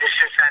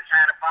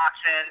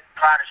boxing,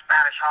 part of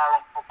Spanish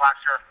Harlem, pro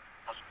boxer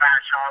from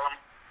Spanish Harlem,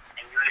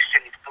 and you're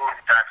listening to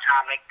the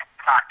Atomic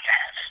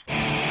Podcast.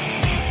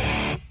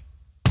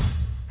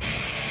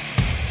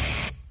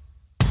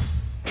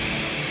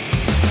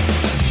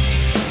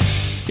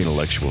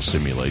 Intellectual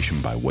stimulation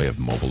by way of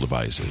mobile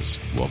devices.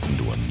 Welcome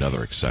to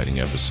another exciting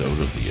episode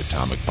of the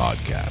Atomic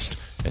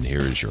Podcast. And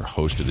here is your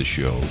host of the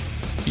show,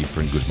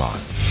 Efren Guzman.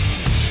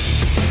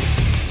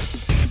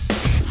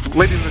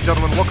 Ladies and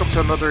gentlemen, welcome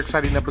to another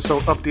exciting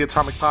episode of the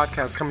Atomic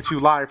Podcast, coming to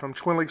you live from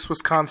Twin Lakes,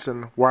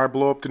 Wisconsin, where I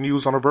blow up the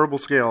news on a verbal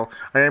scale.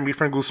 I am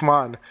Efren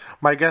Guzman.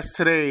 My guest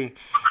today,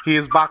 he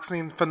is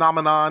boxing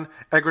phenomenon,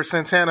 Edgar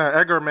Santana.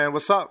 Edgar, man,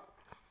 what's up?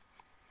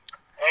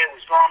 Hey,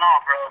 what's going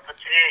on, bro? Good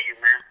to hear you,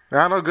 man.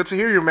 I know, good to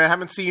hear you, man.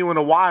 Haven't seen you in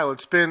a while.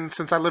 It's been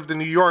since I lived in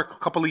New York a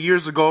couple of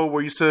years ago,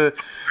 where I used to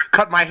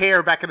cut my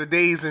hair back in the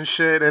days and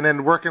shit, and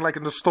then working like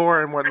in the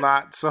store and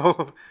whatnot.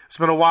 So it's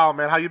been a while,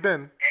 man. How you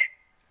been?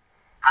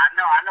 I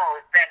know.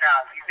 It's been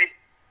we've been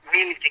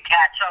meaning to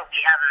catch up. We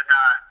haven't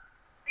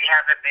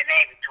been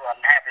able to.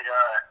 I'm happy to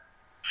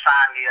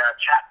finally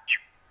chat with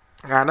you.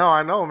 I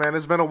know, man.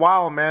 It's been a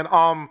while, man.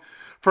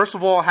 First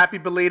of all, happy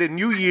belated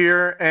New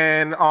Year,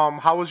 and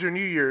how was your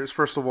New Year's?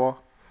 First of all.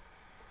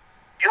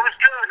 It was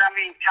good. I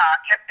mean, I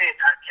kept it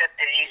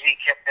easy,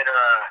 kept it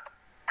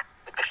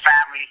with the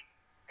family.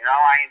 You know,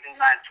 I ain't doing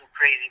nothing too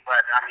crazy,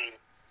 but I mean,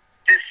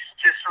 just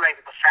like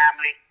with the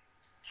family,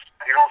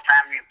 you know,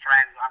 family and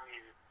friends. I mean,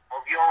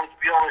 we always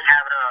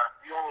have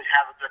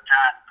a good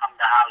time come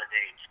the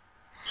holidays.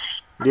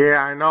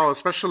 Yeah, I know.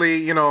 Especially,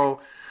 you know,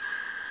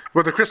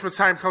 when the Christmas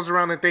time comes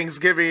around and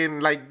Thanksgiving,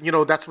 like, you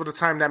know, that's what the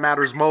time that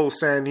matters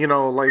most. And, you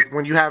know, like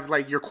when you have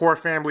like your core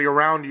family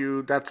around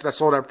you,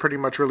 that's all that pretty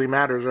much really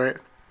matters, right?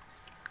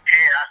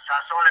 Yeah,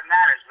 that's all that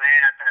matters,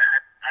 man. At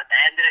the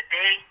end of the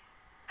day,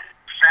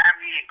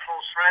 family and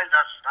close friends,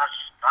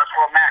 that's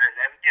what matters.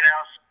 Everything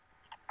else,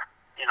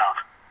 you know,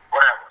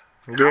 whatever.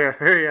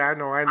 Yeah, I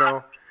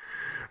know.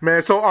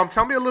 Man, so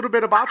tell me a little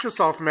bit about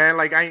yourself, man.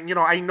 Like I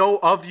know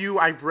of you.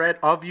 I've read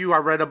of you. I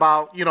read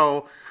about, you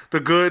know, the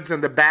goods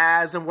and the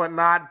bads and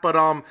whatnot. But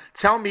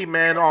tell me,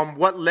 man,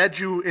 what led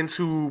you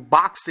into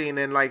boxing,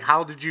 and like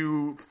how did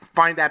you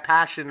find that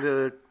passion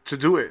to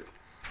do it?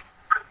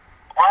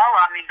 Well,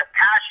 I mean, the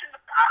passion.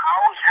 I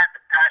always had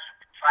the passion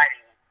for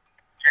fighting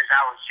since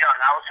I was young.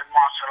 I was in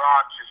martial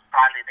arts since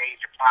probably the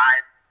age of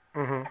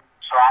 5. Mm-hmm.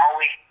 So I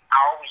always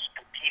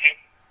competed.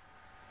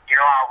 You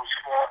know, I was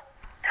fought.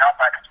 You know,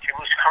 but it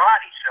was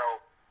karate. So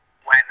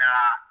when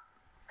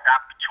the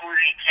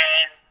opportunity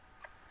came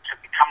to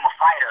become a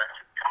fighter,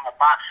 to become a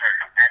boxer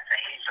at the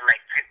age of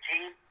like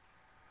 15,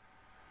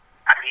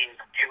 I mean, it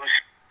came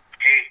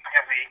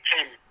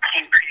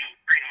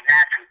pretty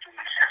natural to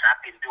me since I've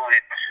been doing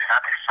it, since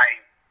I've been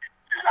fighting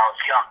since I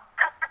was young.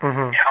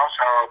 Mm-hmm. You know,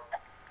 so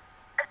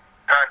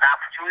the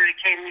opportunity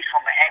came to me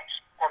from an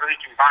ex-Puerto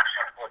Rican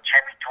boxer called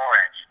Chevy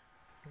Torres.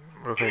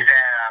 Okay. He's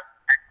a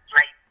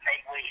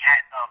lightweight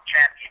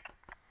champion.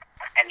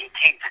 And he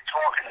came to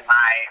talk in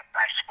my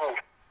school.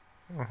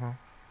 Mm-hmm.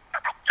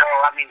 So,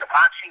 I mean, the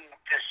boxing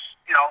just,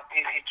 you know,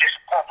 it just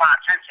caught my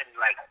attention,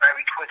 like,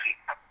 very quickly.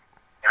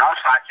 You know,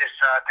 so I just,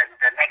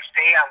 the next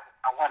day I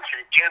went to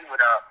the gym with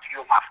a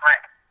few of my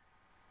friends.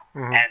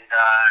 Mm-hmm. And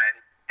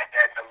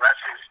the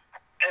rest is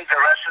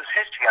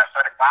history. I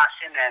started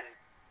boxing, and,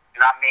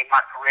 you know, I made my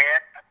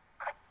career.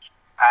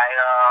 I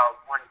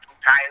won 2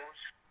 titles.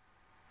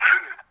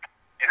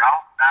 You know,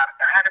 I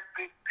had a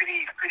pretty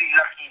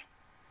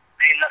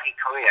lucky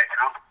career, you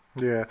know?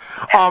 Yeah.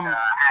 And,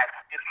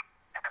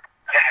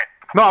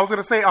 no, I was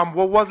gonna say,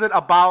 what was it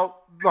about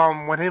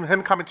when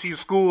him coming to your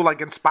school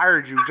like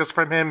inspired you, just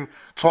from him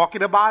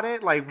talking about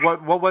it? Like,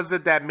 what was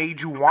it that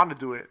made you want to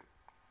do it?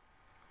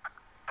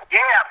 Yeah,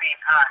 I mean,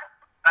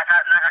 like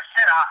I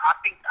said, I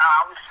think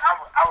I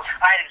was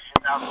fighting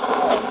since I was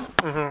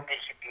Mm-hmm.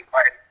 basically,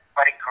 but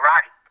in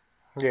karate.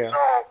 Yeah.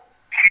 So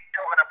he's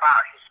talking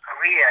about his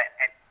career,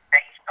 and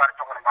then he started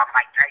talking about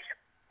Mike Tyson.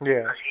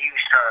 Yeah. Because he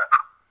used to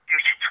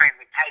train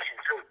with Tyson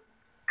too.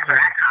 So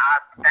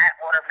that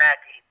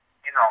automatically,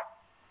 you know,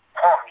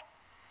 caught me,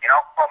 you know,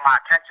 caught my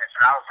attention. So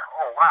I was like,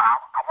 oh wow,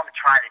 I want to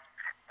try this.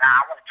 Now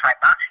I want to try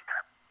boxing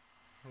now.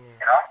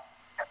 You know.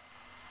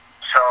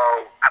 So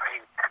I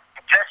mean,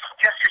 just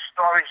his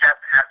stories as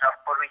a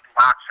Puerto Rican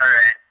boxer,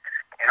 and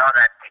you know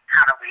that it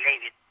kind of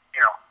related. You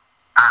know,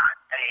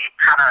 it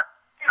kind of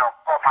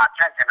caught my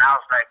attention. I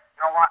was like,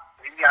 you know what,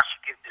 maybe I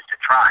should give this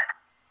a try.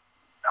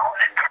 You know,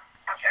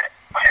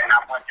 and I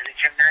went to the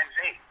gym there.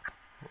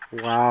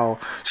 Wow.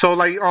 So,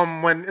 like,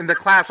 when in the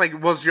class, like,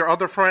 was your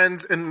other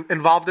friends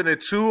involved in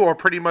it too, or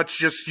pretty much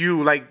just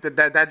you? Like,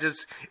 that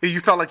just, you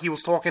felt like he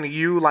was talking to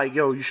you, like,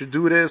 yo, you should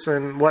do this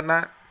and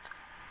whatnot?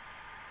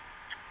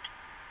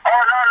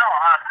 Oh, no.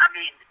 I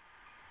mean,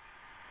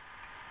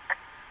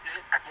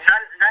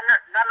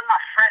 none of my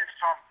friends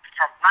from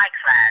my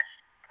class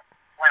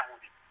went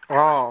with me.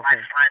 Oh, okay.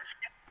 My friends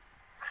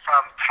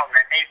from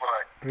the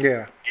neighborhood.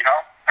 Yeah. You know,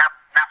 not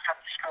from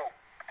the school.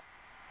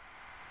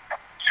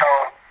 So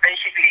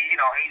basically, you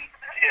know, it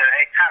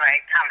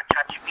kind of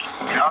touched me,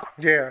 you know.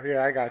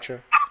 Yeah, I got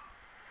you.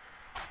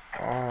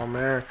 Oh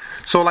man!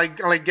 So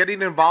like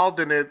getting involved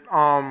in it,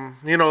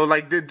 you know,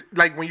 like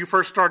when you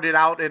first started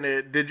out in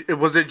it,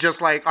 was it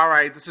just like, all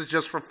right, this is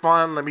just for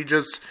fun? Let me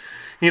just,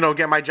 you know,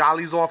 get my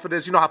jollies off of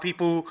this. You know how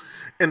people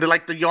in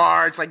the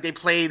yards, like they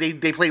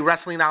play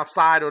wrestling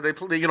outside, or they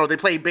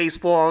play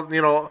baseball.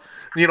 You know,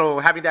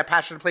 having that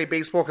passion to play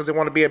baseball because they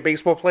want to be a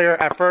baseball player.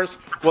 At first,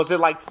 was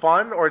it like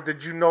fun, or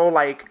did you know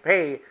like,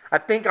 hey, I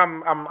think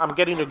I'm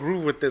getting a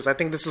groove with this. I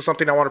think this is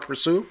something I want to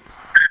pursue.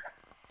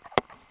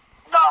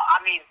 No,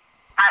 I mean.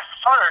 At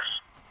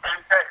first,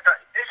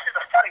 this is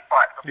the funny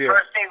part. The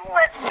first day we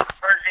went to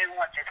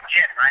the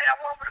gym, right? I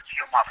went with a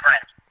few of my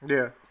friends.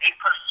 Yeah. They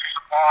put us to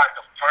spar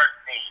the first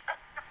day.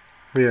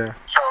 Yeah.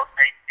 So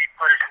they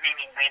put us,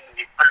 meaning they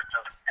put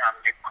us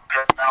they put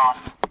gloves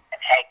on and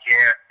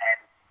headgear, and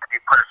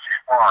they put us to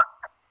spar.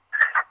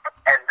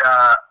 And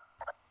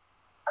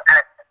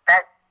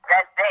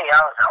that day, I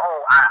was like,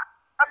 oh, I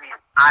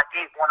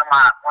gave one of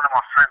my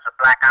friends a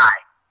black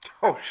eye.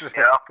 Oh shit!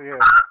 You know? Yeah.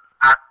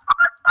 I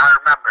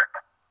remember.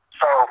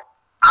 So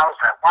I was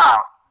like,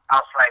 wow.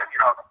 I was like, you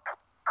know,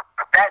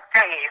 that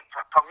day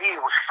for me it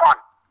was fun,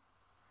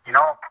 you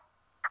know.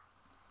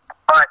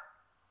 But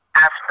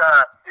after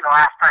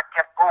I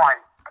kept going,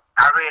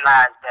 I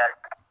realized it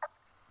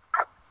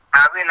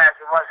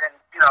wasn't,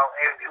 you know,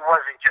 it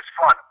wasn't just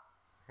fun.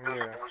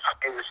 Yeah. It was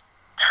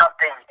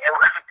something. It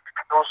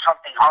was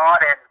something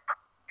hard, and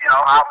you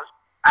know, I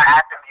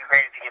had to be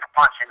ready to get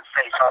punched in the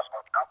face also,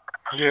 you know.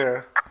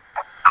 Yeah.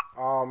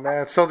 Oh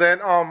man! So then,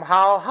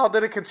 how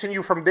did it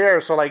continue from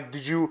there? So like,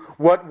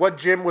 what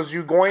gym was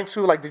you going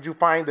to? Like, did you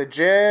find the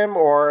gym,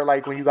 or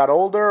like when you got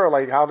older, or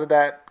like how did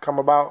that come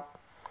about?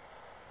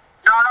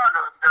 No.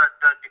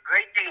 The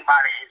great thing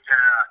about it is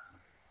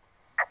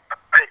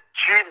the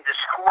gym, the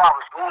school I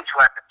was going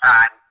to at the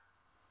time,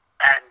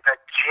 and the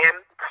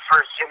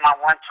first gym I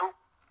went to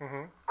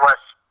was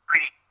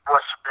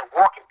the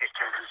walking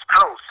distance. It was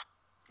close.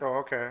 Oh,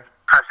 okay.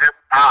 Because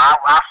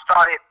I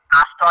started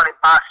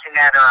boxing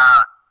at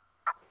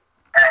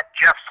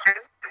Jefferson,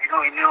 you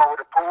know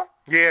the pool?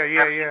 Yeah.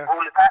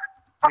 Pool is that?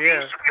 Yeah.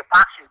 There used to be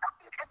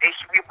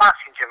a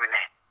boxing gym in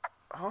there.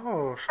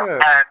 Oh shit.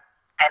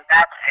 And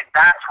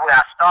that's where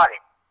I started.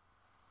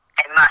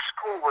 And my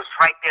school was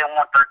right there on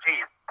 113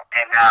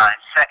 and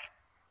second.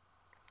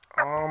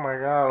 Oh my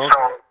god. Okay.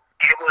 So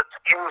it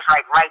was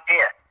like right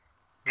there,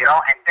 you know.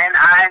 And then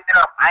I ended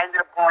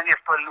up going there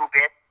for a little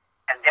bit,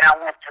 and then I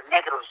went to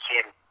Negro's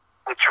gym,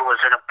 which was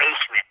in a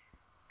basement.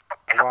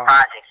 In the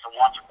projects, in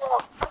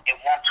 112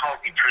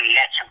 between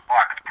Letts and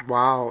Park.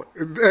 Wow.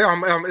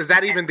 Is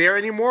that even there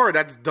anymore? Or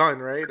that's done,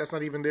 right? That's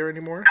not even there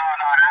anymore? No,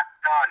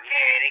 that's done.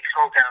 Yeah, they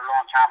closed that a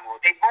long time ago.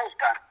 They both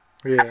done.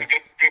 Yeah. I mean,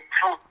 they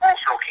closed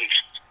both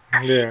locations.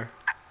 Yeah.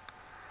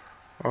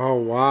 Oh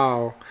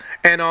wow.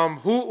 And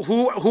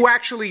who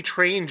actually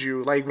trained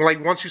you? Like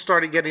once you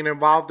started getting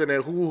involved in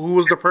it, who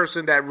was the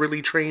person that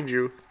really trained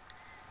you?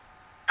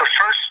 The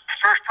first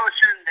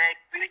person that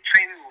really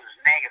trained me was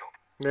Negro.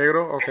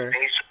 Negro? Okay.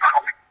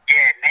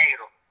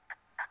 Negro.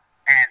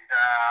 And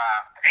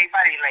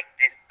everybody like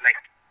in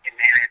El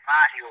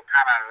Barrio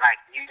kind of like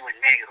knew a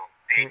Negro.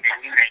 They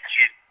knew that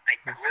gym,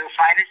 like the real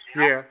fighters,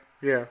 you know?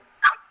 Yeah.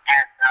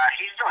 And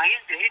he's the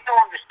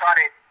one that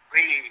started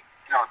really,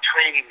 you know,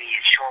 training me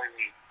and showing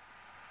me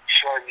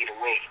the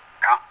way,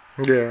 you know?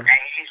 Yeah.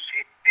 And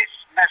it's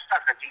messed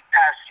up because he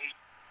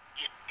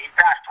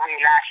passed away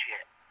last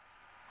year.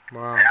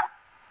 Wow. You know?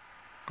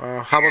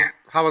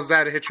 How was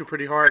that? It hit you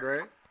pretty hard,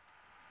 right?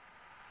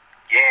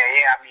 Yeah.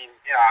 I mean,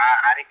 you know,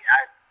 I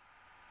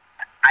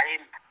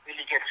didn't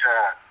really get to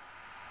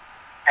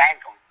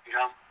thank him, you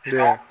know.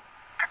 Yeah.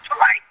 So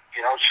like,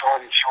 you know,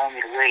 showing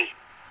me the way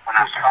when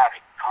I started,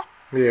 you know.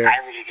 Yeah. I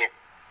didn't really get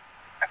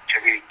to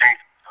really thank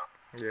him. So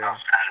Yeah. that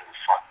was kind of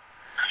fun.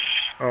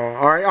 Oh,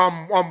 all right.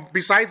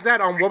 Besides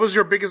that, what was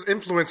your biggest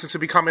influence into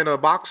becoming a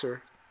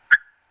boxer?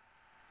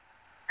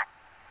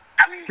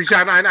 I mean,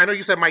 I know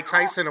you said Mike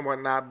Tyson and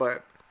whatnot,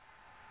 but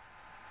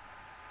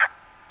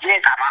yeah,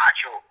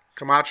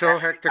 Camacho,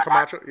 Hector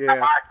Camacho, yeah.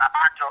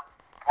 Camacho.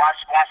 Once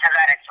I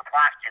got into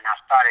boxing, I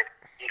started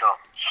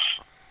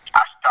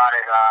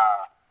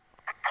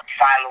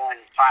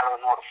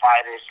following all the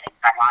fighters, and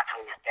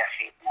Camacho was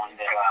definitely one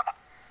that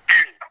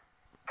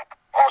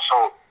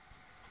also,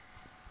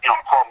 you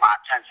know, caught my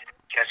attention.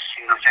 Just,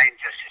 you know what I'm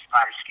saying, just his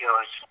fighting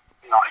skills,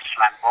 you know, his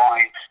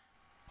flamboyance.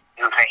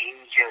 You know what I'm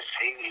saying?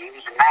 He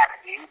was a man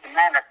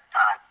at the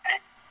time, man.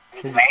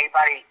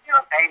 Everybody, you know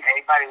what I'm saying?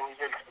 Everybody who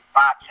was into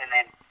boxing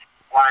and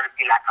wanted to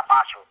be like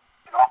Camacho,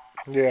 you know?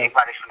 Yeah.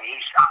 Everybody from the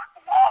east side,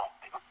 from Harlem,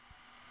 you know?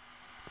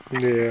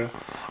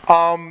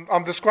 Yeah.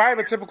 Describe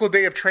a typical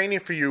day of training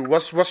for you.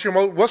 What's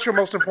your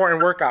most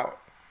important workout?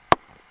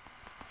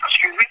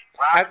 Excuse me?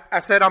 Well, I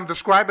said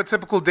describe a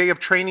typical day of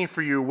training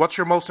for you. What's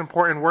your most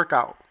important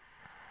workout?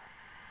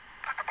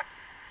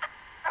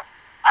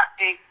 I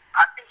think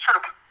for the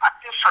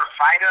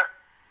fighter,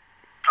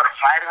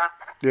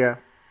 Yeah.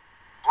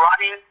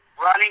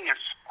 running and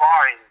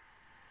sparring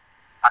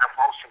are the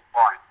most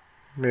important.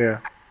 Yeah.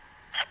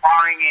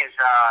 Sparring is,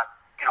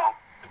 you know,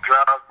 the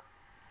glove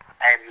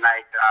and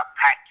like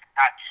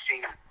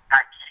practicing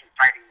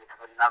fighting with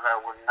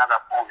another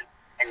opponent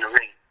in the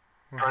ring.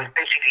 So it's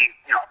basically,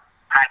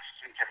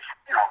 practicing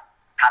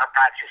how to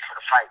practice for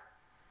the fight,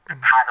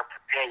 how to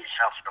prepare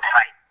yourself for the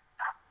fight.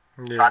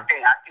 Yeah. So I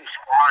think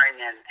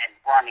sparring and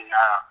running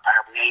are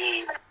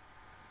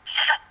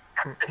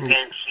the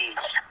main keys.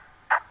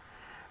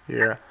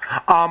 Yeah.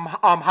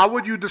 How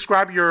would you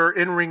describe your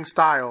in-ring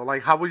style?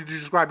 Like, how would you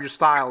describe your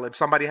style if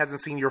somebody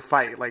hasn't seen your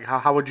fight? Like,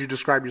 how would you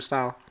describe your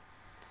style?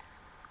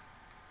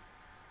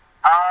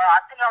 I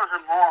think I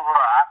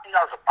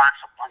was a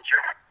boxer puncher.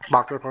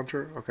 Boxer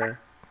puncher? Okay.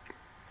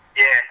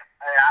 Yeah.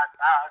 I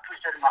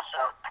consider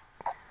myself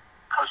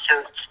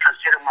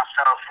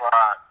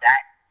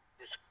that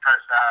just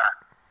because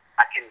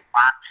I can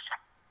box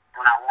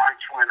when I want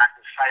to and I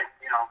can fight,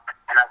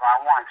 whenever I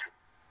want to.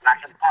 And I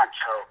can punch,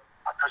 so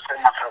I consider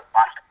myself a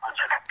boxer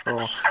puncher.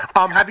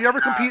 Oh. Have you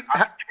ever competed?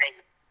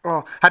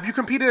 Have you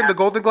competed in the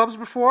Golden Gloves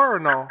before or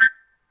no?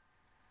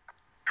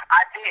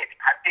 I did.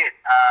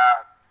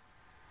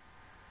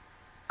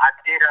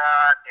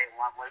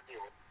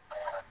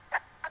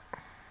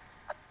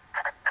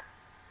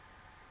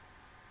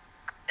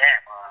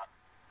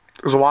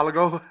 It was a while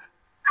ago? It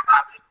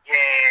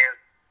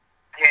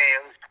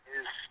was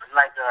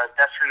like,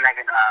 definitely like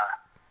in,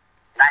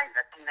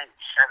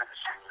 1997 or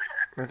something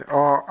like that.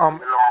 Long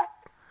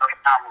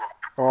time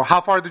ago.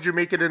 How far did you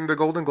make it in the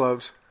Golden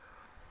Gloves?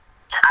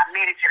 I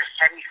made it to the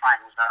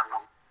semifinals, I don't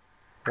know.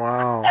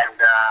 Wow. And, I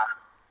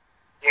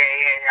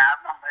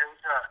remember it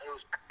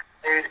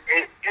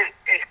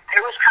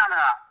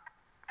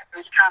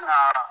was kind of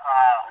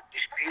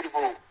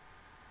disputable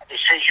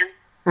decision,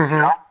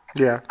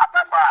 Yeah. I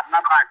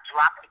remember I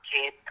dropped the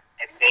kid,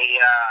 and they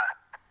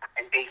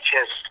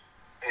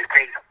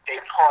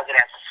called it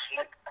as a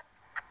slip,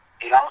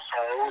 so it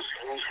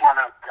was one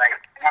of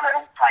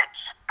them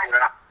fights,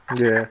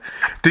 Yeah.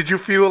 Did you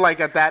feel like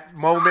at that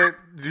moment,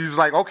 you was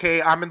like,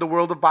 okay, I'm in the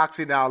world of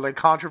boxing now, like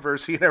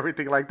controversy and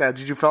everything like that?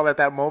 Did you feel at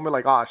that moment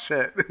like, oh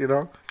shit, Yeah,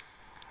 no.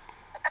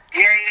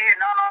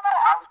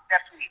 I was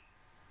definitely,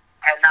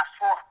 and I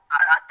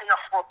think I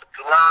fought the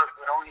gloves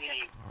with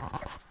only,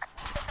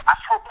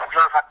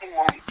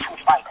 only 2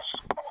 fights.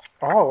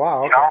 Oh,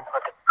 wow, okay.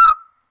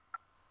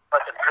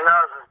 But the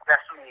gloves was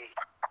definitely,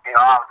 I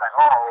was like,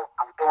 oh,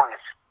 I'm doing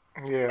this.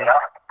 Yeah.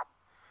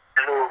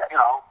 The little,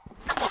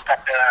 got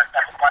the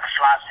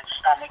butterflies in the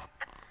stomach.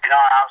 I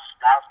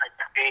was like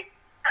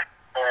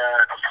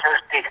the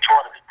first big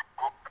tournament.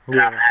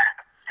 Yeah.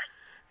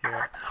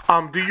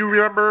 Do you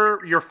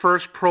remember your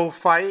first pro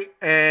fight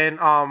and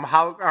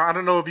how? I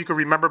don't know if you could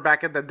remember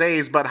back in the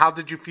days, but how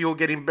did you feel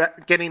getting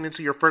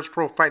into your first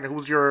pro fight, and who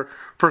was your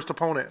first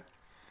opponent?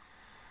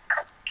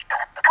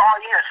 Oh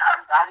yes,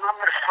 I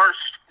remember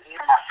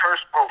my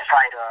first pro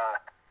fight.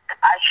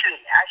 I actually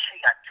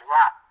got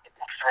dropped in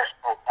my first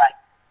pro fight.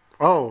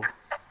 Oh.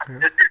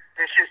 Yeah.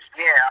 This is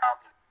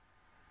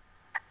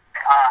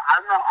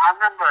I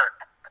remember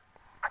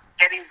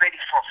getting ready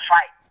for a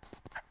fight,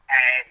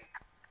 and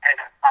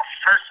my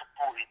first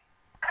opponent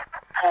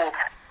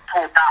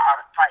pulled out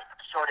of the fight.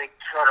 So the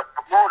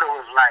promoter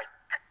was like,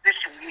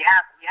 "Listen, we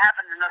have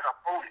another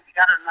opponent. We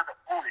got another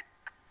opponent,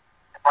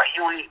 but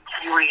he only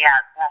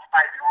had one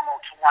fight. We don't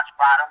know too much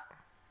about him,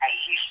 and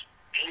he's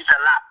a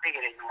lot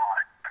bigger than you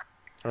are.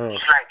 Oh.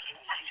 He's like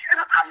he's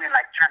gonna come in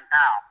like 10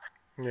 pounds.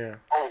 Yeah.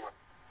 Over."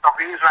 So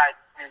he was like,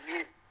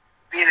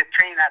 being a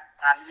trainer,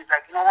 he's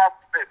like, you know what?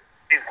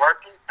 Been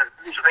working, because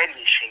he was ready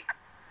in shape.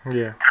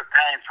 Yeah.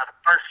 Preparing for the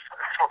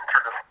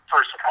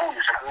first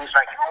opponent. So he was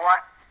like, you know what?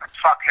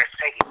 Fuck, let's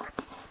take it.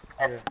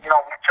 And we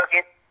took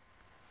it.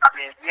 I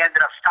mean, we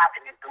ended up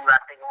stopping it, dude. I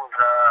think it was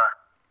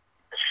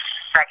the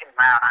second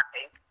round. I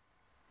think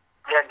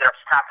we ended up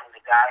stopping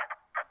the guy.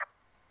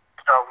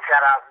 So we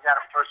got our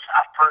first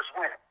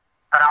win.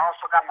 But I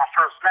also got my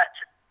first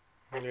match,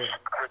 which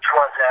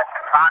was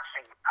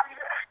boxing. I mean,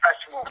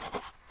 professional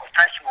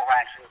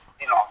ranks.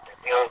 They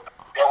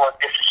were a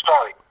different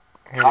story.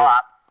 Yeah. I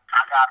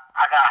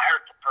got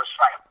hurt the first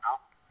fight.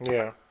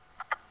 Yeah.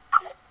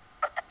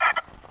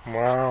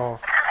 Wow.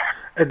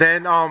 And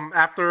then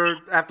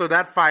after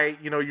that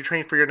fight, you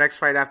trained for your next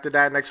fight after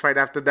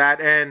that,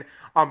 and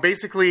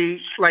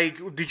basically,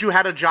 like, did you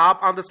had a job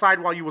on the side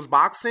while you was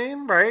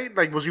boxing, right?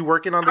 Like, was you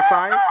working on the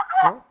side?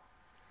 No.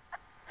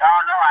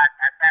 At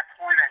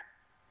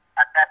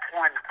that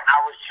point,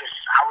 I was just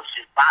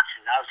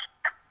boxing.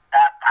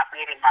 I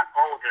made it my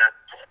goal to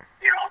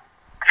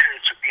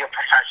be a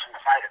professional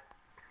fighter.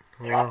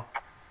 Wow.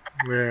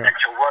 Yeah. And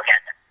to work at it.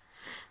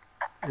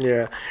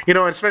 Yeah,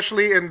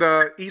 especially in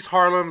the East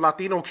Harlem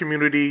Latino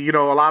community, a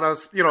lot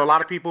of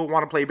people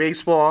want to play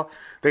baseball.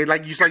 They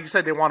like you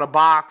said, they want to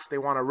box, they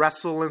want to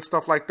wrestle and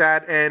stuff like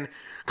that. And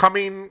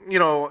coming,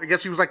 I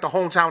guess you was like the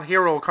hometown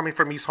hero coming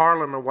from East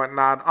Harlem and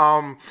whatnot.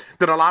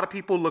 Did a lot of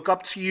people look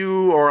up to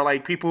you, or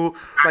like people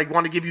like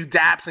want to give you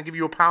daps and give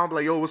you a pound,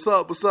 like, yo, what's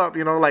up?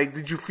 Like,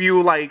 did you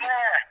feel like,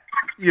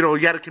 you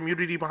had a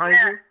community behind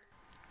you?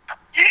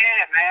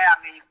 Yeah, man.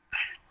 I mean,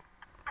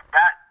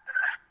 that.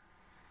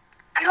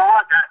 You know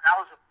what? That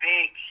was a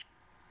big.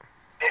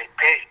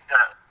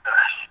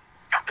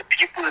 The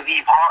people in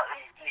East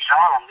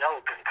Harlem, they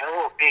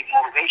were a big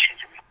motivation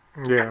to me.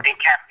 Yeah. They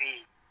kept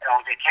me,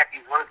 they kept me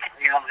working.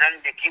 You know what I'm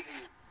saying? They kept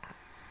me,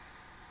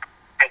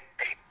 they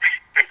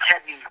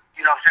kept me,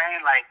 you know what I'm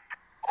saying? Like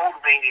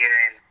motivated,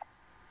 and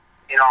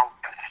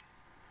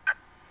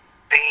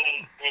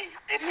they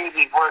made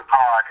me work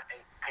hard.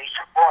 They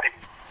supported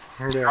me.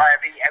 Yeah.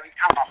 Every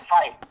time I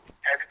fight,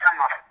 every time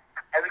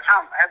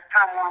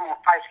one of my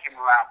fights came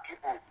around,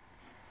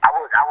 I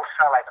would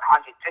sell like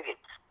 100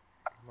 tickets.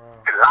 Wow. A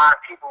lot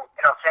of people,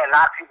 you know what I'm saying? A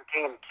lot of people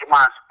came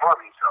out and support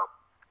me. So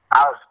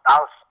that was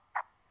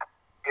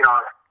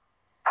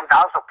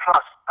a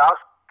plus. That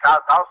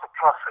was a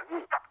plus for me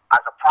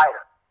as a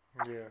fighter.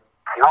 Yeah.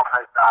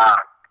 Because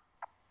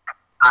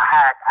I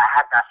had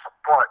that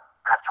support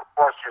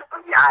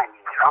system behind me.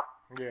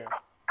 Yeah.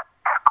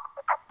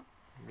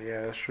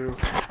 Yeah, that's true.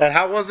 And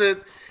how was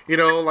it?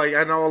 Like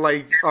I know,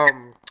 like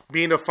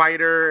being a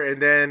fighter,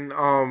 and then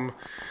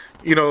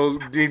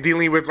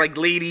dealing with like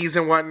ladies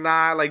and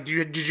whatnot. Like,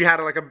 did you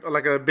have like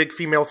a big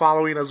female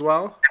following as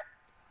well?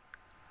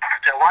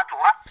 What?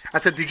 I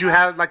said, did you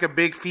have like a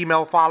big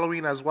female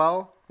following as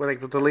well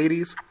with the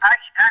ladies?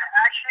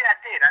 Actually, I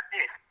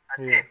did.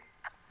 Yeah,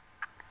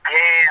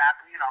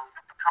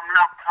 coming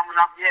up.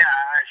 Yeah,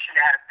 I should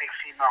have had a big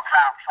female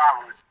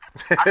following.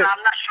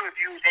 I'm not sure if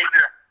you was able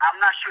to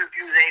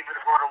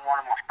go to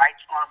one of my fights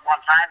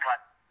one time,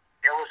 but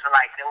there was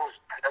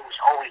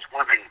always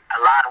women, a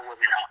lot of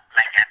women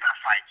like at my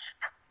fights.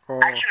 Oh.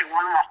 Actually,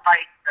 one of my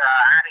fights,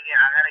 I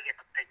gotta get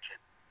the picture.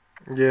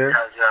 Yeah.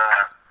 Because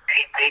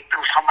they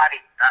threw somebody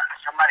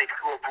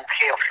threw a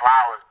bouquet of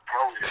flowers,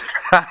 roses.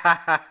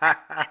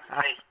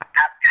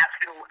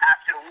 After the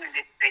win,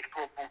 they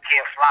threw a bouquet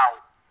of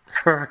flowers.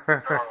 So,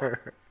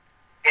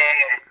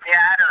 yeah,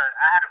 I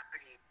had a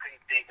pretty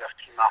big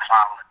female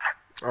following.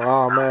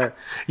 Oh man,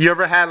 you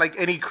ever had like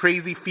any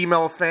crazy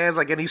female fans,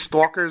 like any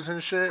stalkers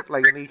and shit,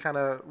 like any kind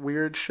of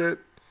weird shit?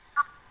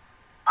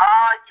 Yeah,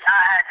 I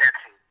had that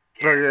too.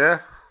 Yeah. Oh yeah.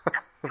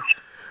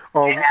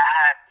 Oh. Yeah, I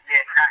had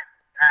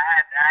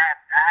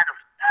a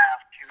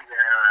few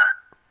that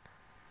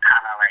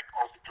kind of like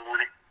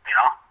overdoing it,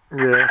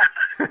 Yeah.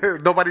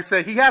 Nobody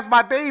said he has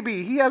my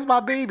baby. He has my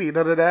baby.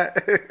 None of that.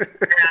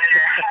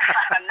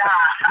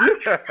 Nah, none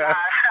of that.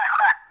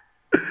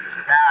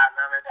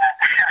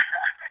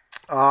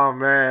 Oh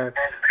man.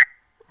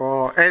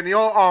 Oh, and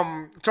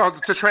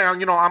to train,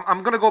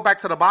 I'm gonna go back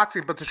to the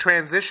boxing, but to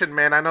transition,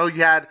 man. I know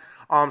you had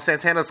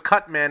Santana's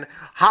cut, man.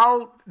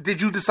 How did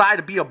you decide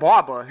to be a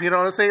barber? You know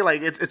what I'm saying?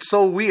 Like it's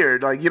so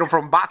weird, like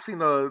from boxing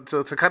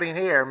to cutting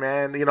hair,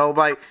 man.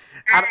 Like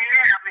I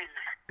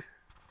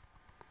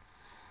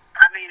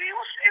mean, it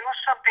was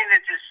something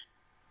that just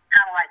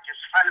kind of like just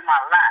fell in my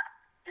lap.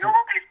 It was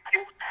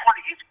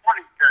funny. It's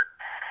funny because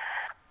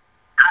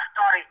I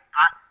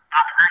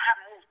had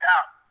moved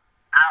out.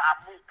 I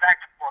moved back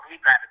to Puerto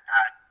Rico at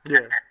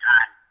that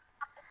time.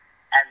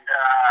 And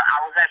I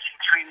was actually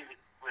training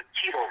with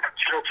Tito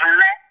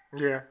Trinidad.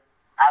 Yeah.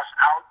 I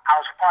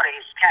was part of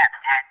his camp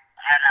at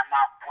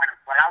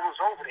when I was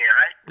over there,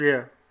 right?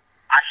 Yeah.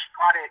 I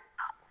started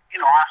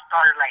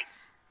like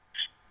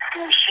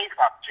doing shape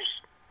up.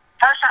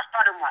 First I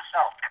started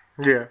myself.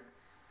 Yeah.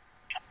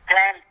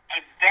 Then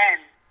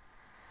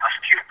a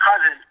few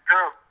cousins,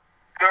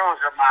 girls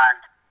of mine,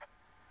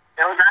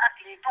 they was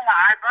asking me to do my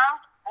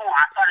eyebrows. Oh,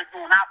 I started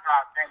doing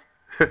eyebrows. Then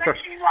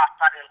next thing you know, I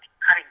started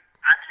cutting.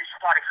 I just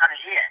started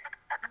cutting hair.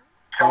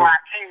 So when I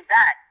came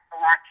back,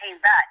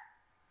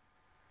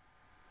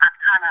 I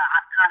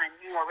kind of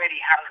knew already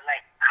how to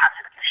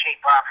do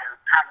shape up and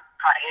kind of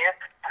cut hair,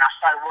 and I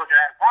started working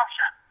at a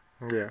barbershop.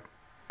 Yeah.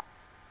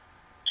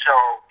 So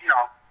it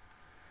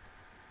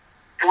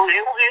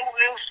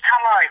was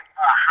kind of like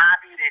a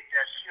hobby that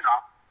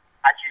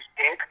I just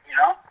did,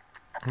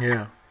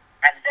 Yeah.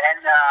 And then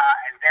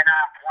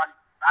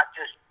I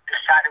just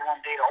decided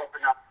one day to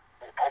open up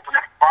a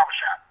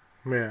barbershop.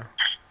 Yeah.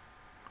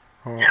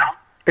 Oh.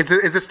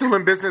 Is it still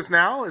in business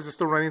now? Is it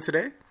still running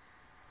today?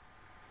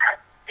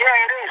 Yeah,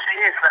 it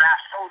is, but I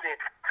sold it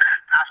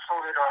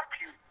a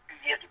few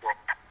years ago.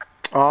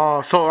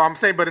 Oh, so I'm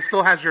saying, but it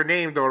still has your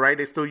name though, right?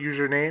 They still use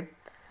your name?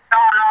 No.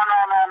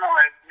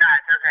 It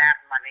doesn't have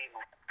my name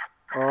on it.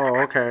 Oh,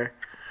 okay.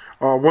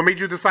 What made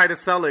you decide to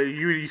sell it?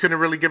 You couldn't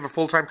really give a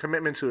full-time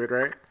commitment to it,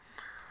 right?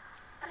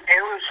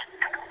 It was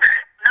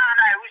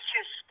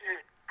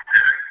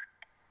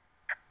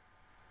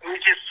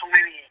just too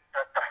many.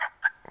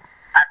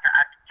 At the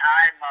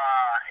time,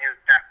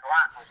 that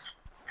block was.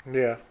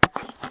 Yeah.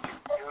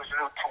 It was a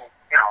little too,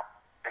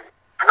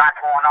 a lot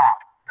going on.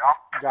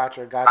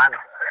 Gotcha.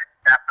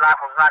 That block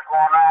was a lot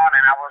going on,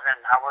 and I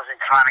wasn't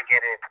trying to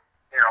get it,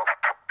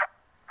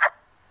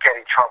 get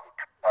in trouble.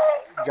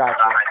 Gotcha.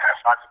 So I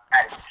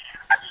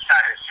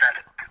decided to sell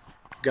it.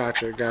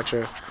 Gotcha.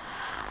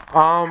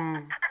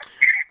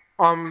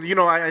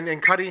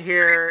 And cutting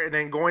hair, and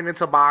then going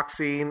into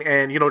boxing,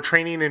 and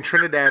training in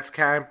Trinidad's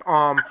camp.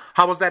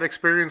 How was that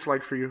experience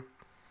like for you?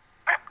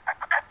 That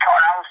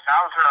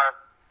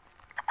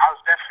was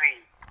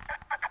definitely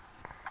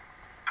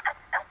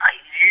a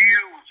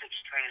huge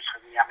experience for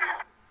me. I mean,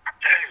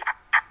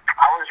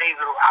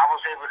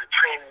 able to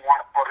train one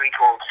of Puerto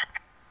Rico's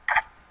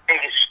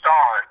biggest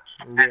stars,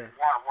 and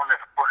one of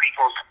Puerto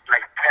Rico's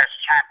like best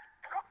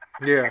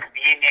champions. Yeah. And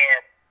being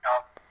there,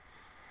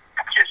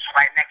 just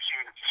right next to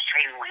him, just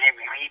training with him,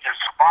 and he just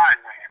sparring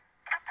with him.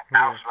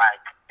 I was like,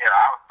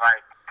 I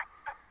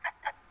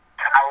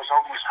was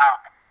almost out.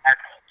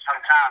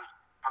 Sometimes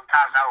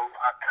I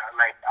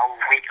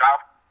would wake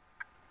up.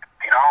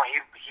 He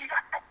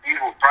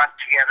would run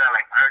together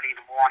like early in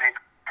the morning.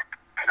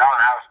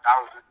 That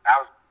was an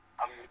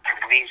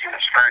amazing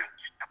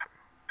experience.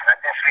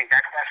 That definitely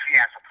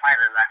as a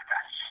fighter, that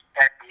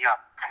set me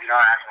up. As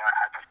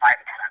a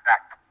fighter, I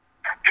got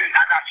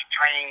to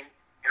train.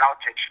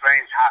 To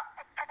experience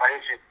what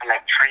is it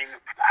like training.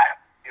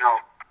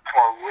 For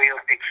a real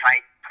big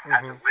fight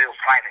as a real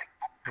fighter.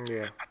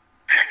 Yeah.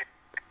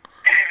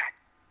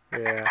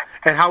 Yeah.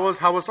 And how was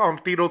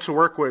Tito to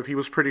work with? He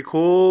was pretty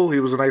cool. He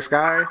was a nice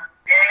guy.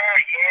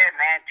 Yeah,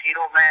 man.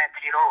 Tito.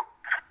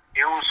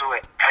 He was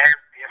with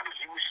everybody.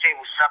 He would say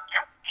what's up to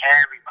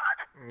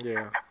everybody.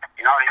 Yeah.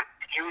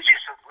 He was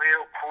just a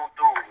real cool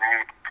dude,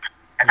 man.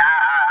 And I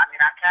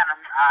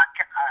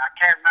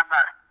can't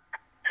remember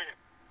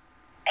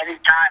any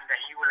time that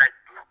he would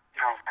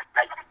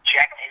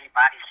reject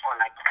anybody for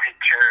like a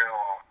picture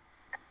or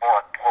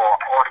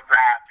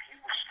autograph. He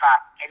would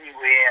stop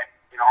anywhere,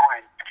 and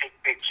take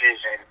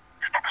pictures and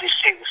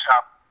just say what's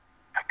up.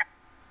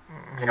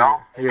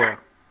 Yeah.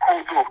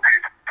 Cool dude,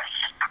 man.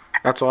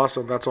 That's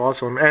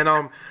awesome. And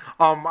I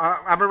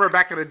remember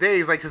back in the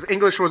days, like his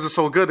English wasn't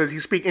so good. Does he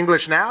speak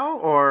English now,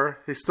 or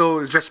is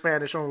just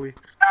Spanish only? No.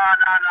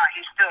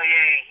 He still,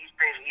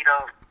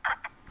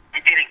 he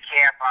didn't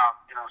care about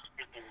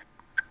speaking.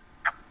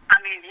 I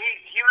mean,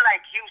 he would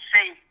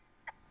say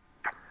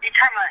he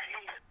kind of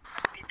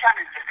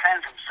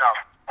defends himself,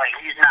 but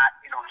he's not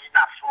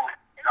fluent,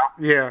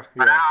 Yeah.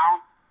 But I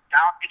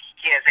don't think he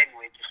cares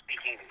anyway to speak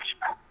English.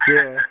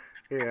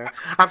 Yeah.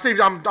 I'm saying,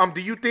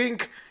 do you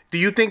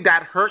think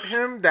that hurt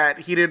him that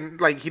he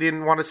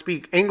didn't want to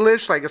speak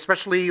English, like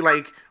especially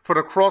like for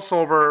the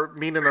crossover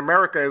being in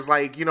America is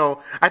like,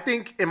 I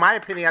think in my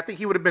opinion, I think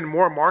he would have been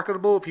more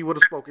marketable if he would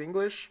have spoke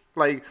English.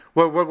 Like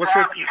what's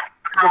probably,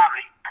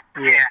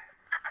 yeah.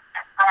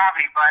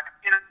 Probably, but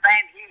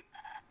man, you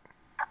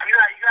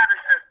got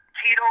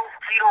Tito.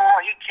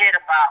 All he cared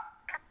about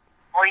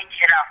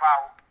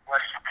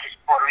was his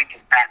Puerto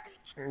Rican family.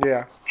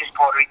 Yeah. His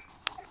Puerto Rican.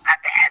 At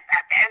the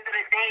end of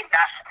the day,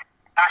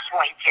 that's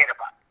what he cared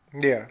about.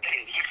 Yeah.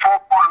 He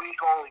fought Puerto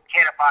Rico. He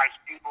cared about his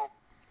people,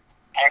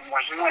 and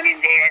when he went in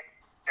there,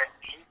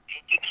 he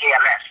could care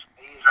less.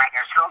 He's like,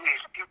 as long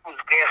as people's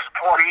there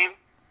supporting him,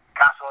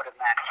 that's all that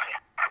matters.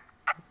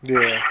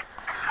 Yeah.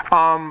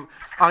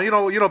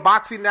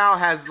 Boxing now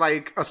has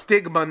like a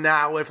stigma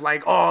now with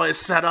like, oh, it's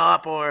set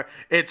up or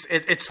it's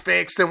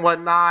fixed and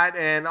whatnot.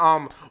 And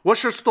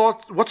what's your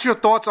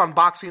thoughts on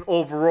boxing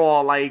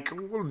overall? Like,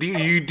 do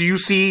you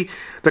see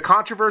the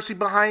controversy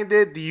behind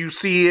it? Do you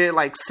see it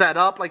like set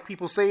up like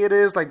people say it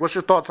is? Like, what's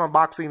your thoughts on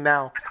boxing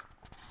now?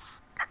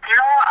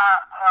 I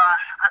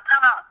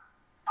kind of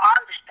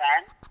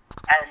understand,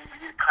 and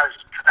because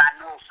I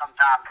know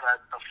sometimes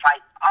the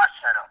fights are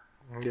set up.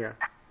 Yeah.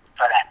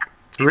 For that.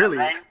 Really?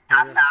 Yeah.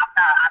 I'm not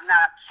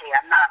gonna say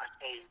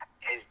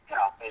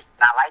it's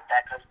not like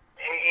that, because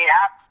it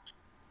happens.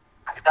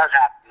 It does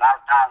happen. A lot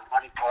of times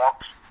money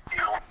talks.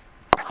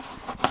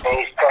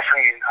 There's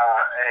definitely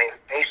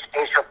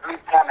there's a blue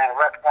corner and a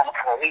red corner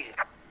for a reason.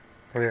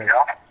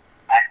 Yeah.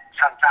 And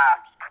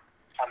sometimes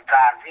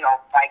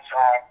fights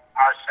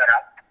are set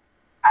up.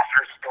 I've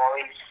heard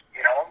stories,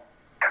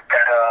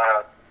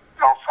 that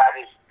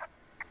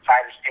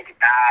fighters take a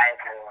dive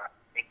or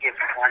they give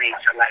money to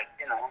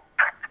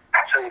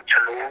to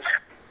lose,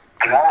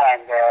 and I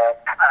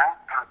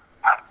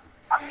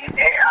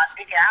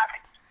think it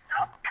happens.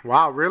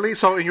 Wow, really?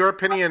 So in your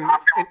opinion,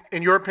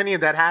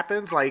 that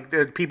happens? Like,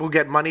 did people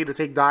get money to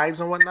take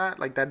dives and whatnot?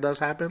 Like, that does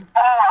happen?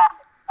 Oh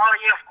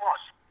yeah, of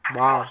course.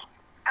 Wow. Of course.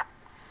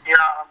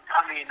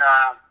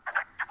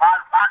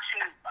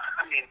 Boxing.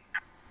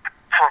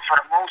 For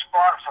the most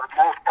part,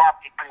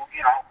 people,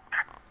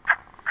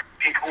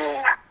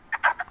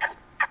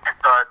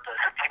 the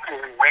people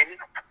who win,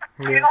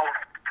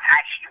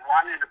 actually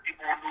won, and the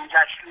people who lose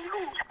actually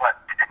lose. But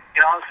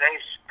they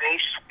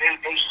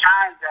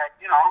signs that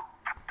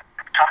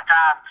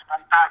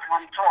sometimes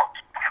money talks.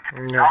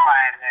 And it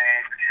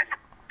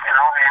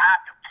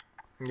happens.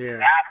 Yeah.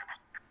 It happens.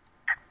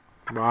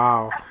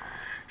 Wow.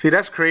 See,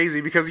 that's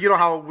crazy because you know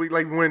how we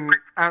like when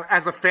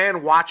as a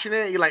fan watching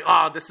it, you're like,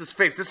 oh, this is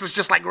fixed. This is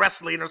just like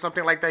wrestling or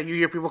something like that. You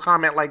hear people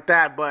comment like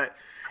that, but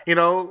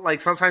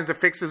like sometimes the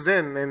fix is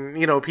in,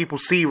 and people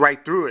see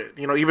right through it.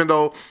 Even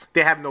though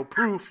they have no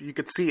proof, you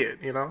could see it.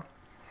 Yeah.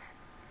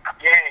 I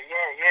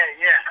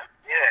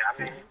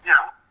mean,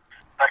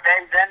 but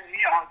then that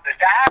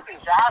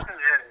happens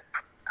in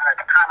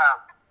kind of,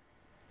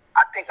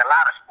 I think, a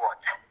lot of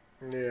sports.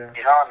 Yeah.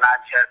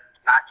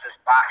 Not just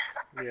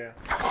boxing. Yeah.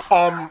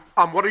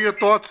 What are your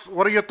thoughts?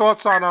 What are your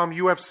thoughts on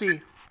UFC?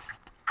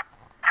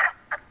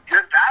 I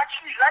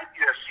actually like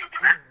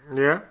UFC, man.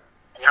 Yeah.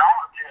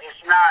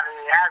 It's not.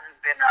 It has hasn't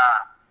been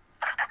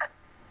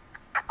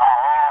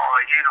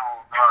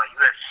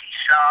UFC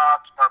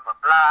sucks, blah blah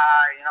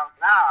blah.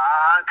 No,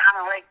 I kind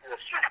of like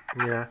UFC.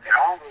 Yeah.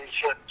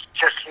 It's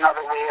just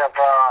another way of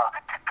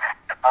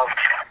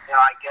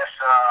I guess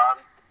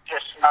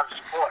just another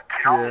sport.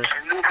 Yeah. It's a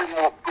little bit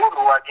more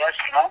brutal, I guess.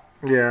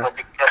 Yeah. But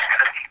because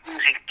they're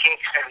using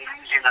kicks and they're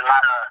using a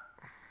lot of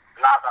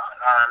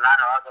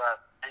other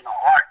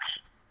arts.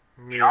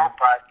 Yeah.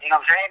 But what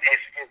I'm saying?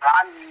 If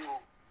I knew,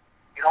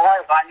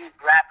 if I knew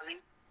grappling,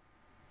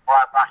 or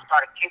if I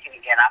started kicking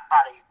again, I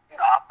probably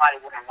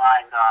wouldn't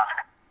mind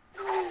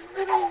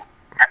little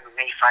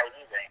MMA fight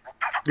either.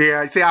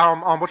 Yeah, see,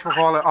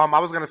 whatchamacallit, I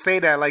was gonna say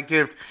that, like,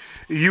 if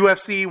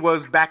UFC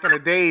was back in the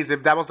days,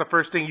 if that was the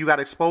first thing you got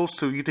exposed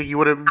to, you think you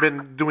would have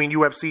been doing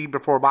UFC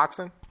before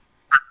boxing?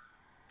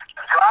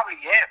 Probably,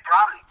 yeah,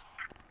 probably.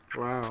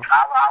 Wow.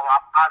 I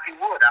probably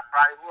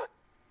would.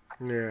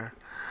 Yeah.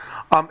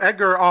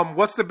 Edgar,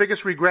 what's the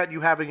biggest regret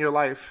you have in your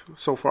life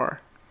so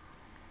far?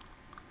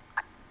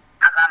 I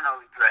got no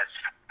regrets.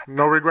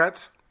 No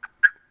regrets?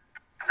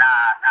 Nah,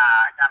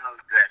 I got no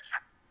regrets.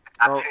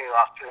 I feel,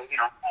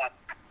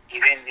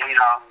 even, in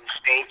the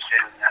States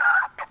and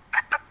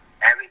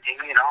everything,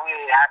 it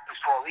happens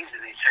for a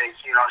reason. It says,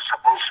 it's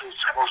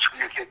supposed to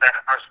make you a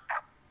better person.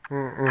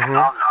 Mm-hmm.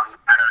 No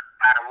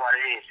matter what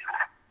it is.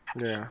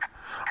 Yeah.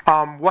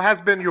 What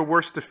has been your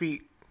worst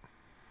defeat?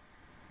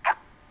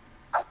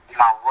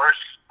 My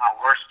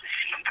worst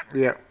defeat?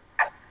 Yeah.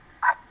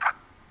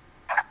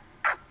 I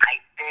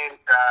think,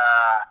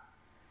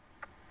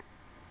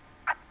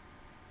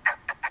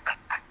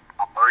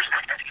 my worst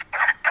defeat.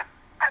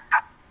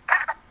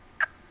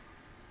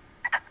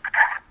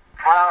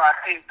 Well, I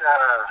think,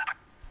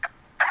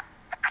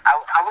 I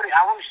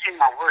wouldn't say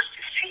my worst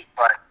defeat,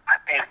 but I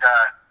think,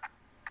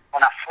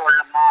 when I fought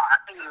Lamar,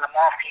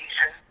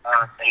 Peterson,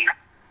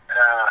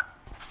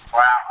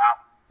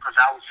 because I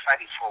was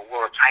fighting for a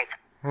world title.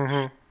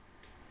 Mm-hmm.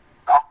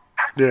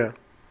 Yeah.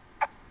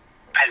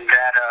 And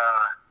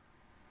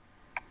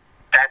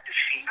that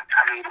defeat,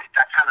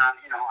 that kind of,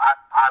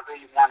 I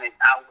really wanted,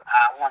 I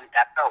wanted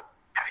that belt,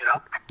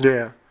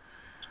 Yeah.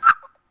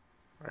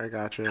 I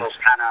got you. So it's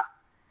kind of,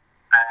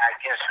 I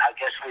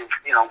guess when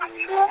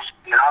you lose,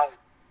 it's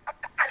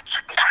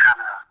kind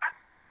of,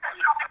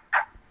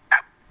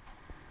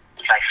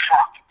 it's like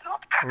fuck,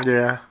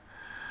 Yeah.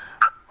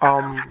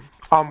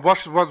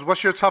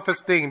 What's your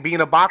toughest thing?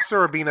 Being a boxer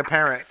or being a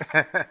parent?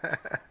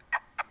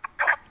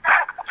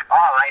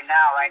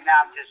 Right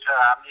now I'm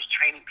just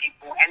training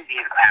people and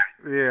being a parent.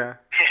 Yeah.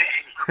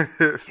 But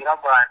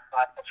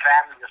the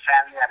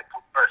family had to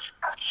come first.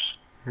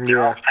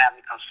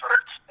 Family comes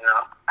first.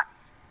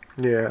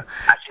 Yeah.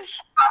 I just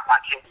dropped my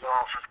kids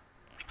off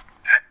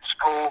at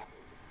school.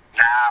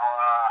 Now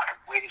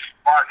waiting for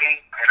parking,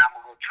 and I'm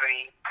gonna go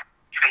train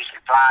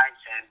some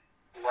clients and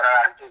do what I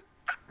gotta do.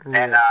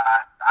 Yeah. And I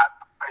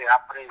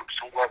put in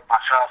some work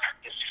myself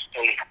just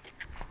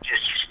to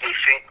stay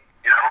fit.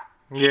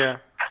 Yeah.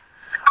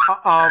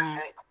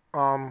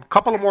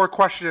 Couple of more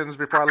questions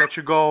before I let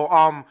you go.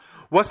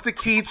 What's the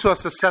key to a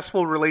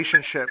successful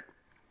relationship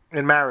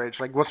in marriage?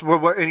 Like, what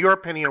in your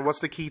opinion, what's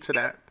the key to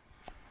that?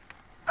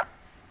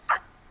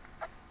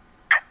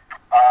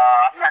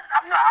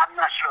 I'm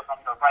not sure if I'm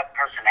the right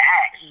person to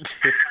ask.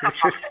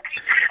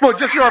 Well,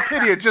 just your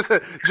opinion.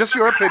 Just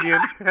your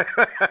opinion. You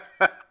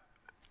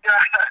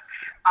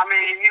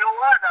know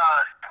what?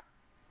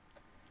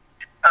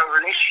 A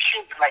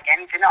relationship is like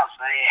anything else.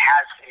 It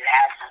has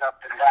its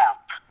ups and downs.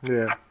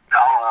 Yeah.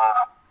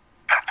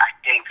 I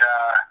think I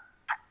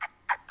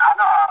don't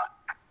know.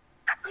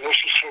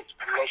 Relationships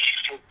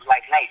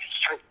like life. It's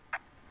tricky.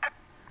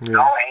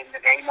 Yeah.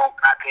 Ain't no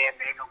goddamn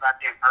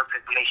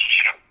perfect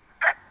relationship.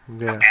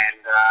 Yeah.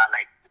 And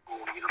like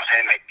people, what I'm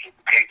saying, like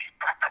people think,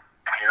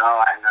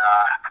 and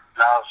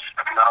love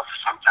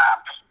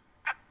sometimes,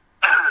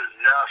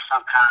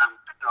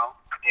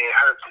 it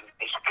hurts and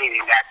it's pain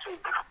in that too.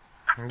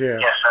 Yeah.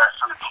 Yes,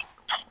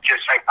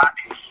 just like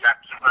boxing, you got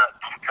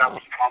to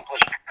keep on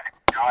pushing.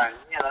 And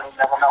you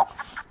never know.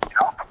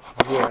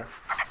 Yeah.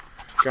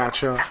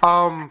 Gotcha.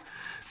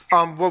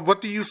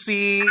 What do you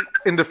see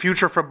in the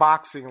future for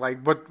boxing?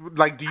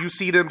 Do you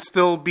see them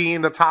still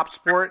being the top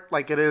sport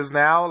like it is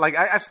now? Like,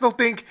 I still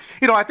think,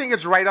 I think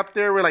it's right up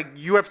there where like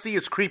UFC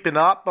is creeping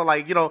up, but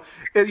like,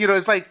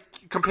 it's like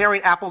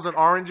comparing apples and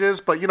oranges.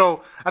 But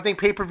I think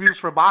pay-per-views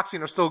for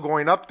boxing are still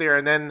going up there.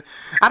 And then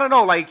I don't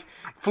know, like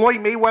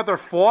Floyd Mayweather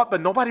fought, but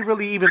nobody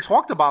really even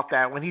talked about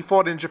that when he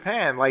fought in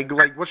Japan. Like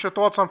what's your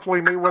thoughts on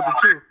Floyd Mayweather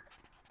too?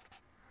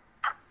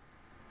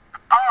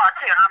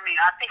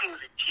 I think it was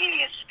a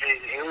genius.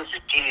 It was a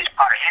genius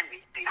part of him.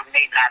 He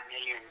made that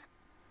million.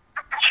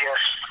 It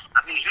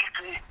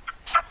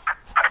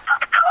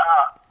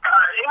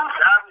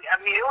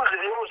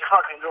was a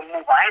fucking good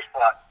move by his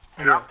part.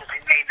 Because he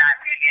made 9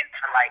 million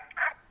for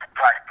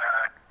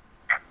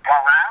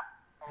one round.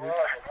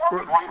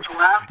 1, 2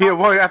 rounds. Yeah,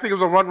 well, I think it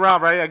was a 1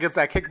 round, right, against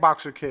that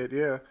kickboxer kid.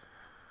 Yeah.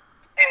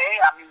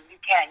 Yeah, you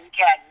can't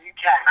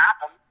knock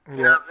him.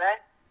 You know what I'm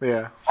saying?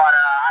 Yeah. But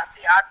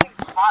I think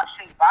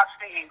boxing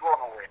ain't going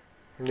nowhere.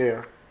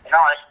 Yeah.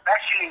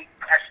 especially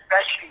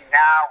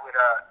now with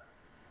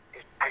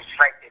it's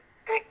like the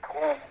big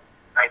boom,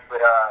 like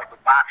with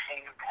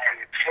boxing and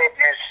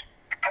fitness.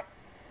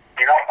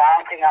 I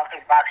don't think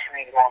boxing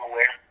ain't going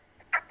nowhere.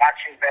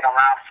 Boxing's been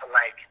around for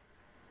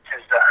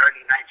since the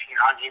early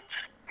 1900s.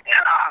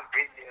 I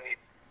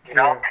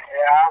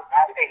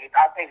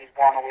think it's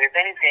going nowhere. If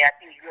anything, I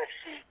think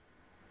UFC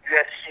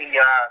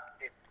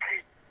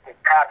would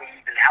probably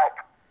even help.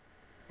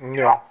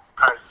 Yeah.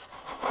 Because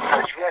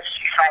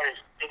UFC fighters,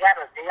 they got a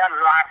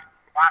lot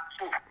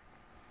too.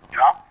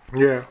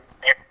 Yeah.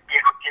 If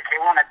they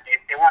want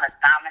to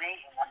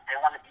dominate and when they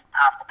want to be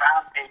pound for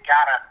pound, they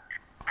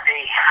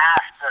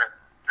have to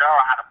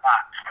learn how to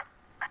box.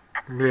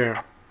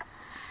 Yeah.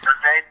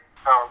 Okay?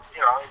 So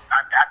I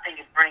think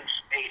it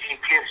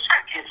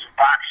gives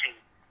boxing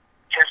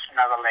just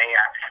another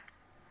layer.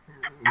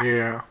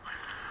 Yeah.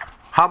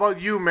 How about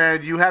you,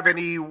 man? Do you have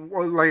any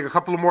a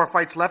couple of more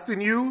fights left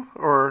in you,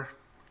 or?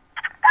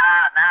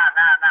 Nah.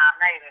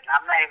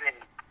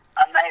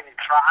 I'm not even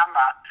trying.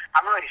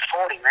 I'm already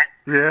 40, man.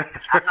 Yeah.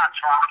 I'm not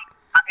trying.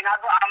 I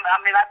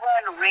go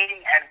in the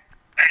ring and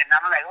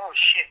I'm like, oh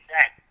shit,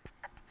 man.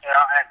 And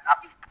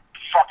I'll be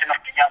fucking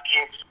up the young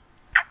kids.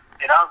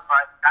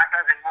 But that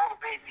doesn't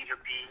motivate me to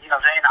be.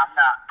 I'm saying I'm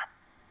not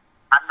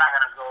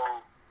gonna go.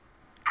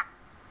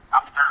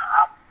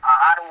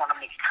 I don't want to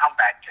make a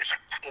comeback. Just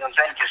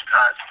just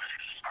because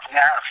I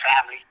have a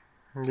family.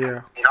 Yeah.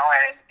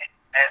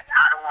 And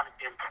I don't want to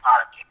deal with the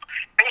politics.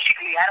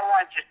 Basically, I don't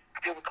want to just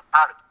deal with the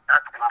politics.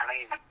 That's my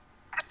main.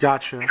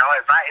 Gotcha. If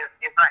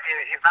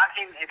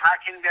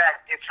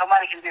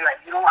somebody can be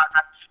like, I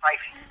got this fight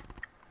for you,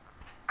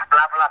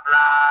 blah blah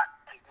blah,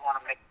 and you want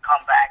to make a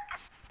comeback.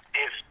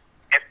 If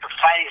the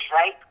fight is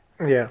right,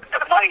 yeah,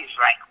 the money is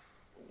right,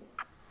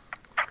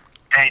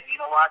 and you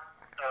know what?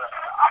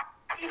 I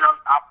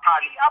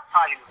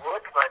probably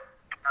would, but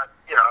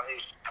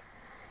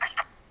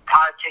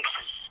politics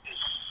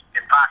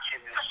in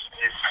boxing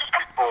is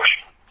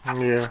bullshit.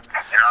 Yeah.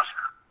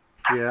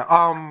 Yeah.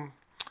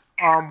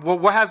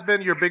 What has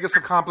been your biggest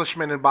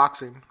accomplishment in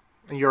boxing,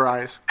 in your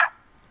eyes?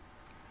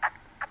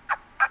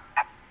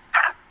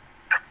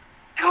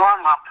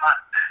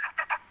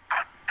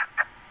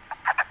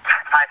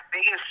 My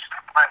biggest,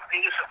 I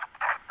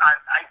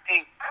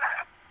think,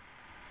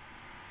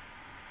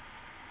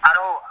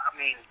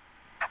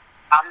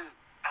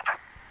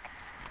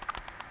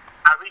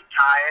 I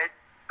retired,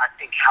 I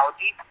think,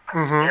 healthy,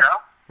 Mm-hmm.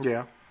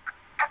 Yeah.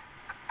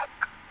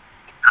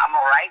 I'm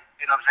all right,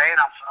 I'm saying?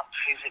 I'm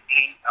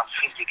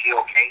physically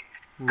okay.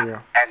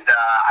 Yeah. And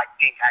I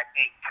think I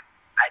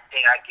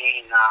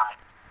gained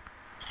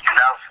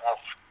enough of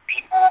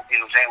people,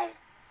 who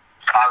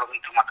follow me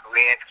through my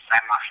career,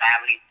 like my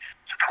family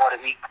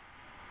supported me.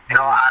 I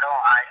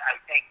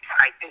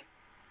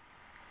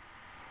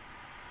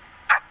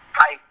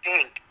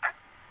think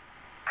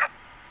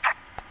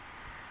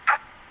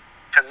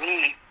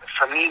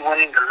for me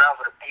winning the love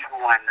of the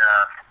people and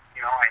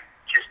and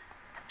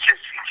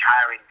just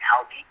retiring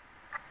healthy.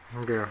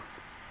 Okay.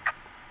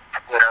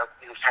 With a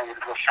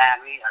good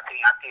family, I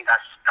think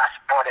that's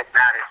all that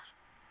matters.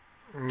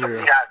 To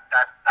me,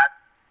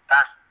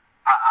 that's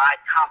I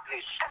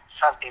accomplished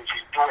something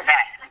just doing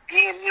that. And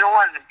being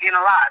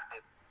alive.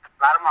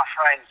 A lot of my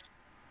friends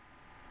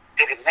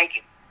didn't make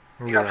it.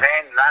 You know what I'm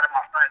saying? A lot of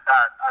my friends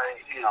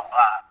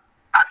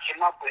I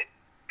came up with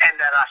and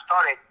that I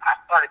started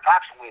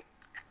boxing with,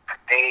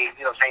 they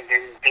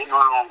they no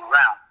longer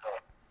around. So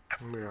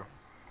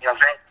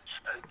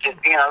just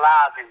being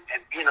alive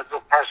and being a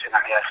good person,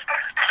 I guess.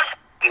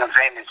 And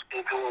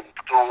still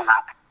doing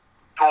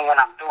what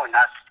I'm doing.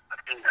 I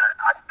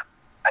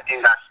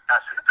think that's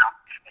an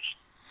accomplishment.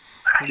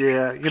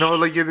 Yeah,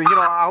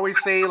 I always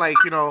say,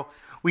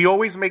 we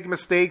always make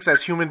mistakes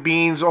as human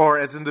beings or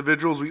as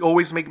individuals. We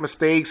always make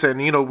mistakes,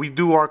 and we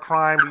do our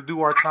crime, we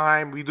do our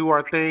time, we do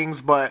our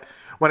things. But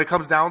when it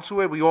comes down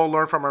to it, we all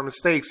learn from our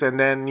mistakes, and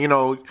then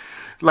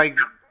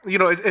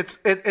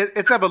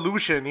it's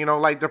evolution.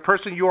 Like the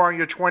person you are in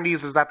your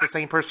 20s is not the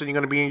same person you're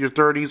going to be in your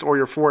 30s or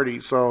your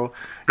 40s. So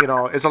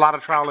it's a lot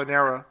of trial and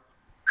error.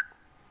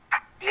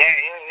 Yeah.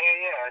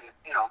 And,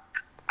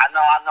 I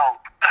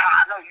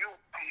know you've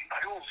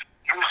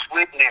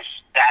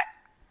witnessed that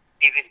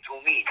even to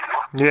me.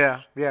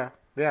 Yeah. And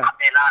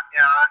you know what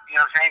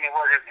I'm saying? It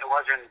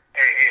wasn't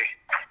a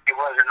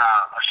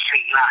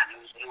straight line.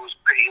 It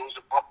was a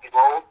bumpy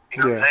road. You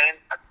know what I'm saying?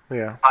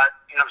 Yeah. But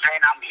you know what I'm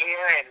saying? I'm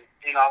here, and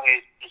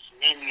it's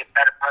made me a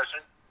better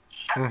person.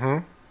 Mhm.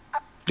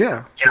 Yeah.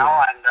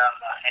 And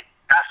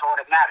that's all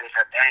that matters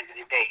at the end of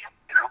the day.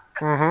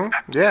 Mhm.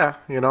 Yeah.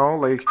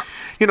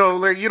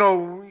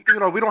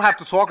 We don't have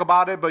to talk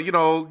about it, but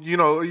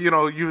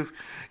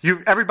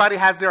everybody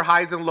has their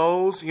highs and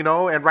lows,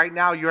 and right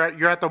now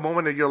you're at the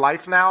moment of your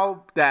life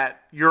now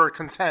that you're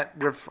content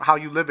with how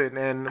you live in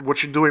and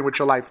what you're doing with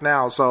your life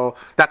now. So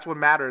that's what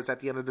matters at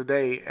the end of the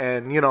day.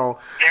 And yeah,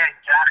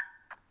 exactly.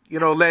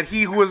 Let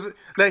he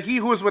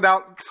who is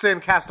without sin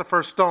cast the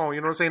first stone.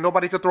 You know what I'm saying?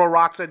 Nobody could throw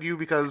rocks at you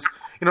because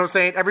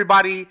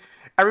everybody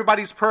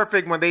everybody's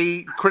perfect when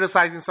they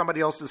criticizing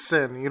somebody else's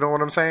sin. You know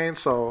what I'm saying?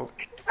 So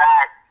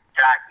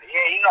exactly.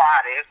 Yeah, you know how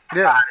it is.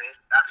 You know how it is.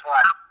 That's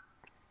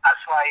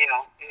why you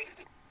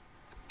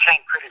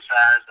can't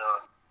criticize or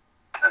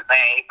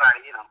anybody.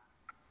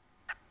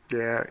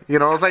 Yeah,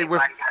 it's like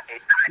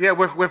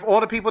with all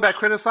the people that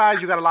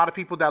criticize, you got a lot of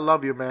people that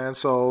love you, man.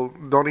 So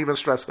don't even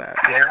stress that.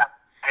 Yeah, man, I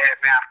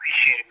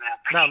appreciate it,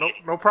 man.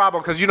 No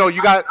problem. Because you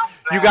got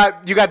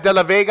De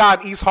La Vega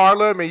in East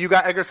Harlem, and you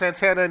got Edgar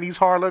Santana in East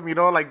Harlem.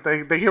 Like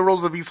the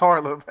heroes of East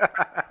Harlem. Yeah,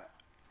 man.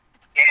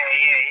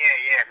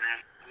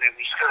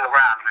 We still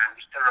around, man.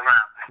 We still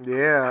around, man.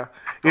 Yeah.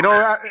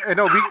 I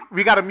know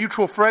we got a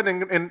mutual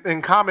friend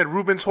in common,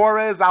 Ruben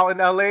Torres, out in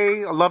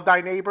L.A. Love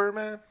Thy Neighbor,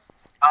 man.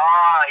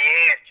 Oh,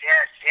 yes.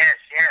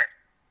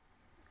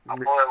 My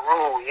boy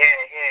Rue, yeah.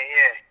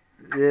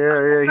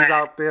 Yeah, he's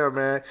out there,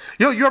 man.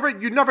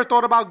 You never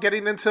thought about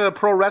getting into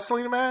pro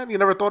wrestling, man? You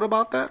never thought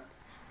about that?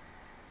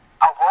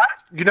 What?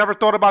 You never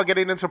thought about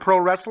getting into pro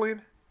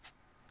wrestling?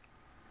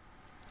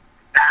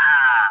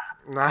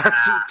 Nah.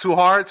 Too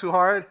hard? Nah, it's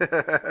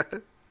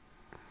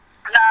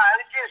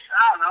just, I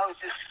don't know, it's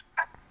just,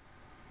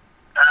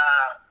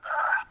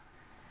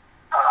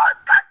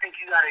 I think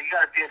you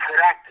gotta be a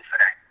good actor for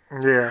that.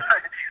 Yeah.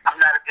 I'm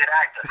not a good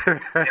actor.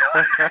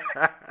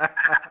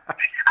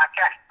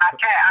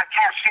 I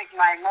can't shake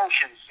my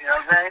emotions. You know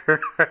what I'm saying?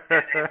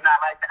 It's not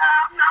like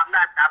I'm not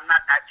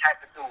that type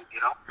of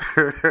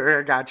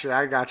dude.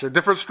 I gotcha.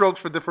 Different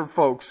strokes for different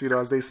folks.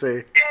 As they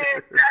say. Yeah,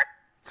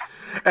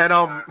 exactly. And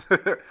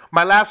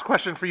my last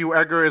question for you,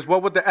 Edgar, is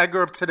what would the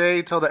Edgar of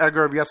today tell the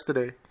Edgar of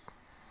yesterday?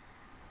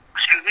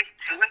 Excuse me.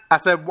 I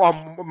said,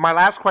 my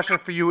last question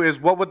for you is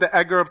what would the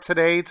Edgar of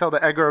today tell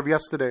the Edgar of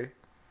yesterday?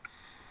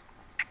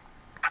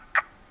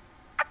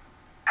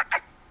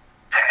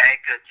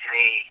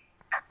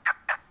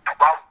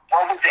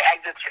 What was the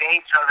Edgar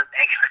today tell the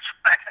Edgar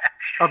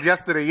of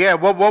yesterday? Yeah.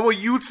 What will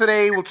you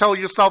today will tell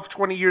yourself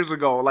 20 years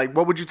ago? Like,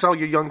 what would you tell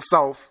your young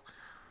self?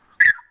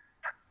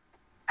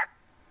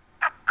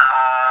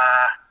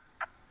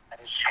 Let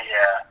me see.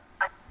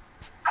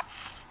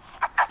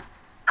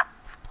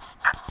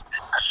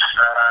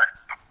 I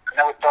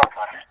never thought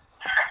about it.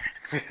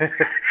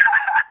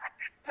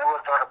 Never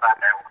thought about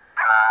that one.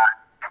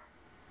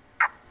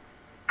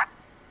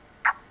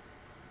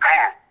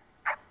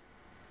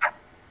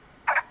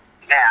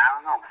 I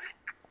don't know.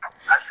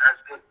 That's a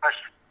good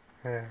question.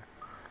 Yeah.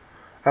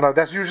 I know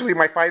that's usually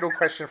my final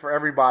question for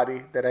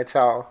everybody that I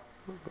tell.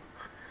 All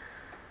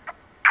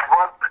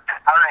right.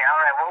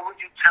 What would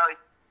you tell?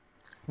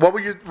 What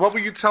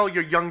would you tell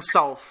your young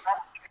self?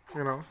 What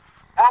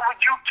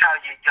would you tell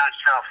your young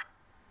self?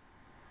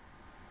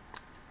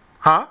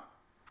 Huh?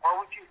 What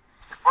would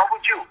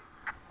you?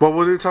 What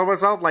would you tell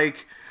myself?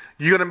 Like,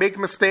 you're gonna make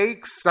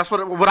mistakes. That's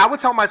what I would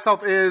tell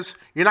myself is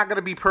you're not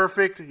gonna be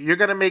perfect. You're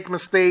gonna make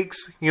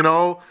mistakes. You're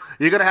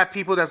gonna have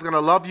people that's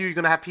gonna love you. You're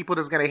gonna have people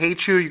that's gonna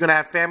hate you. You're gonna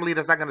have family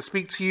that's not gonna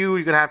speak to you.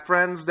 You're gonna have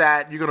friends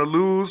that you're gonna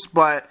lose.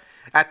 But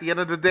at the end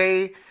of the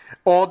day,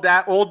 all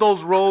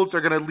those roads are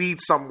gonna lead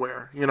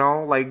somewhere.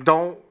 Like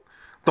don't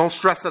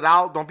stress it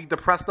out. Don't be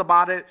depressed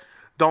about it.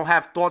 Don't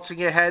have thoughts in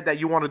your head that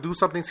you want to do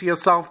something to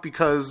yourself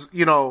because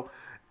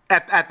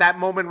At that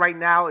moment right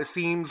now, it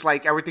seems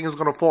like everything is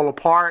going to fall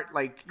apart.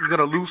 Like, you're going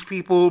to lose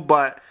people,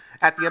 but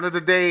at the end of the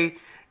day,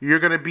 you're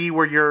going to be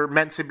where you're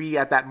meant to be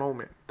at that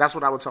moment. That's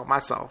what I would tell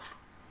myself.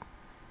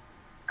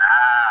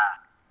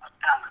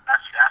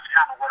 That's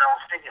kind of what I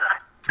was thinking of.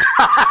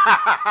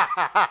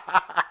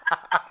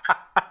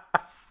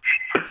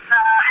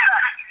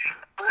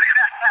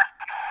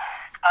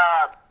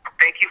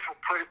 Thank you for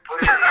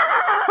putting it.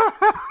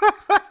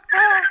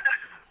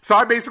 So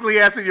I basically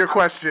answered your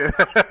question.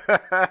 That's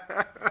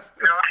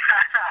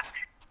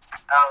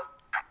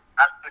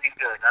pretty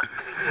good.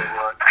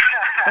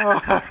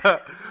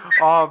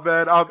 Oh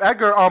man,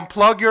 Edgar,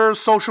 plug your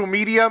social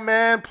media,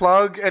 man.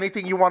 Plug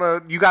anything you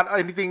wanna. You got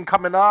anything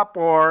coming up,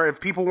 or if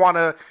people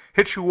wanna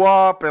hit you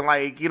up and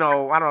I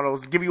don't know,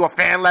 give you a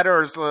fan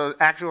letter or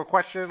ask you a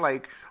question,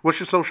 like what's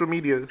your social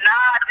media? Nah, they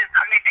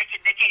can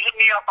hit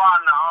me up on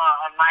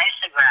my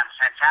Instagram,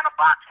 Santana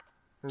Boxing.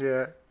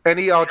 Yeah.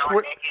 Any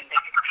Twitter?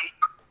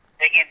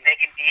 They can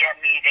DM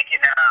me. They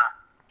can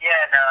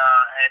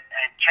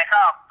and check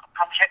out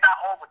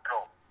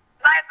Overthrow,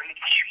 9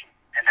 Bleecker Street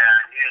in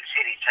New York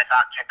City. Check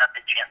out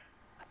the gym.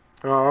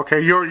 Oh, okay.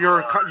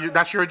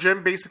 That's your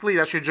gym basically.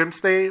 That's your gym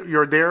stay.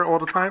 You're there all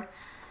the time.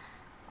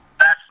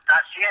 That's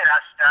where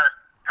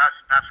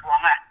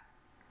I'm at.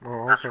 Oh,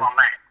 okay. That's where I'm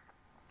at.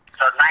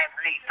 So 9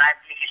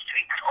 Bleecker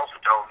Street,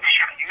 Overthrow.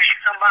 You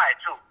should come by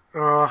too.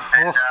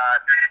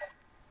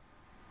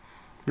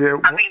 Yeah.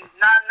 I mean,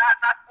 not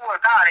to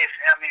work out if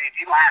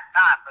you don't have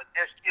time, but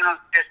just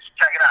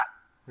check it out.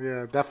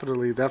 Yeah,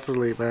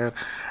 definitely, man.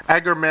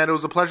 Edgar, man, it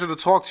was a pleasure to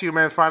talk to you,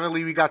 man.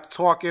 Finally, we got to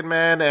talking,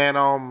 man, and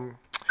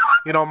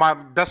my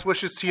best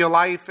wishes to your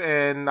life,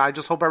 and I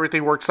just hope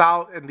everything works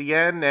out in the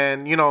end,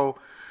 and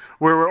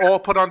we're all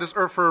put on this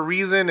earth for a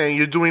reason, and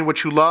you're doing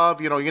what you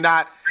love. You're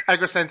not.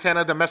 Edgar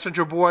Santana, the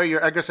messenger boy.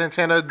 You're Edgar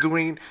Santana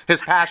doing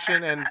his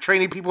passion and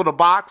training people to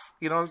box.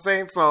 You know what I'm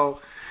saying? So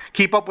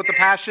keep up with the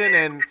passion,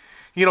 and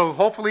you know,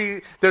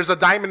 hopefully there's a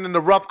diamond in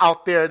the rough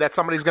out there that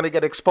somebody's gonna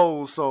get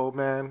exposed. So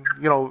man,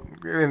 you know,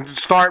 and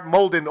start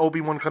molding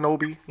Obi-Wan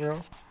Kenobi. You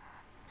know.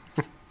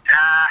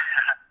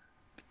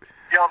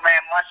 Yo, man,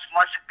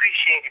 much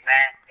appreciated,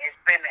 man. It's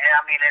been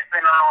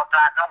a long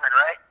time coming,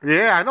 right?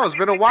 Yeah, I know. It's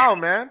been a while,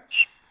 man.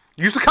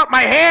 You used to cut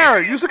my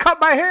hair. You used to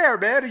cut my hair,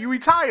 man. And you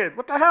retired.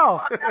 What the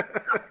hell? That's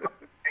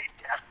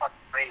fucking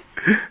crazy.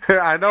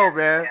 I know,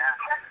 man. Yeah.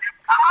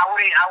 I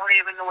wouldn't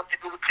even know what to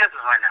do with scissors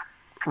right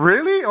now.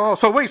 Really? Oh,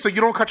 so wait, so you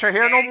don't cut your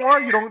hair no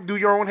more? You don't do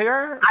your own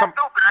hair? I do,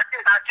 but I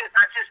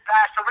just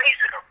passed the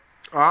razor,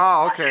 though.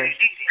 Oh, okay.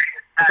 It's easy.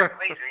 Pass the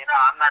razor, you know.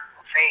 I'm not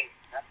afraid.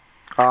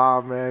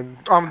 Oh, man.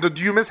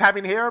 Do you miss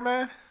having hair,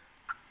 man?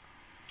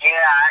 Yeah,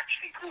 I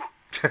actually do.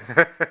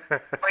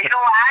 But you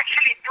know, I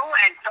actually do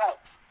and don't.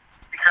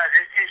 Because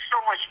it's so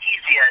much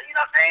easier, you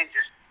know what I'm saying?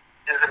 Just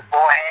a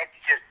bald head,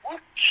 you just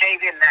whoop,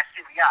 shave it and that's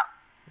it, we out.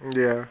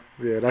 Yeah,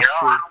 that's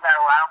true. I don't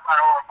gotta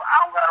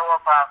worry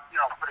about, you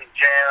know, putting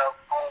gel,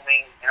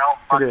 combing, you know.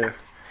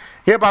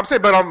 Yeah, but I'm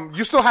saying,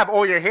 you still have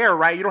all your hair,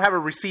 right? You don't have a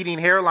receding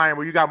hairline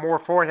where you got more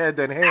forehead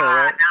than hair,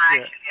 right?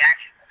 I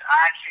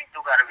actually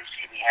do got a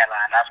receding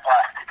hairline. That's why.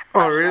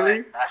 Oh,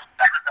 really? That's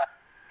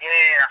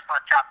why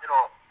I chopped it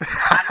off.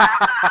 I'm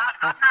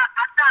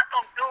not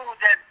some dude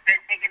that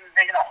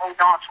they're gonna hold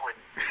on to it.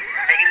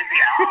 They're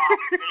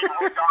gonna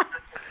hold on to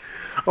it.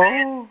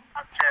 Oh.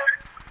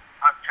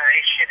 Until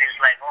this shit is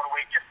like all the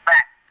way to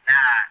back.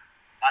 Nah.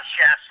 As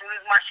soon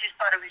as my shit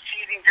started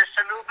receding just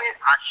a little bit,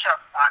 I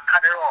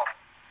cut it off.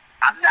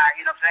 I'm not,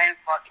 you know what I'm saying?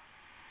 Fuck it.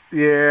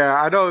 Yeah,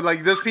 I know.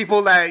 Like, there's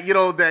people that, you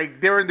know, that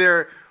they're in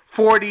their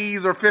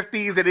 40s or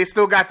 50s and they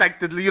still got like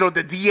the, you know,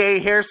 the DA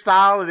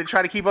hairstyle, and they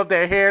try to keep up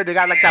their hair. They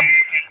got like that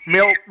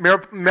male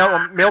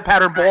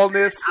pattern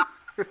baldness.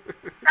 I'm a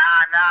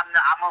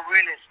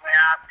realist,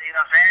 man. You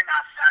know what I'm saying? I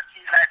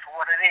see life for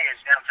what it is.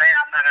 You know what I'm saying?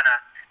 I'm not gonna,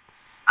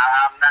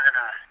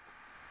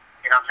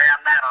 you know what I'm saying?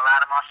 I'm not gonna lie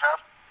to myself.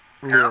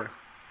 You know?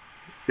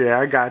 Yeah,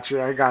 I got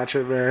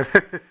you, man.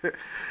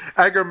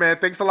 Edgar, man,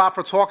 thanks a lot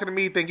for talking to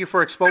me. Thank you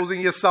for exposing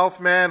yourself,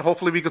 man.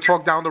 Hopefully we could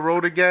talk down the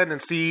road again and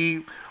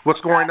see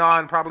what's going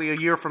on probably a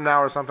year from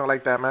now or something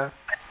like that, man.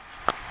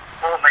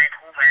 Cool, man.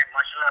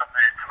 Much love,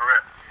 man. For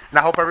real. And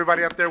I hope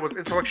everybody out there was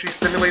intellectually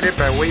stimulated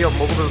by way of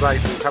mobile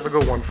devices. Have a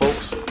good one,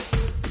 folks.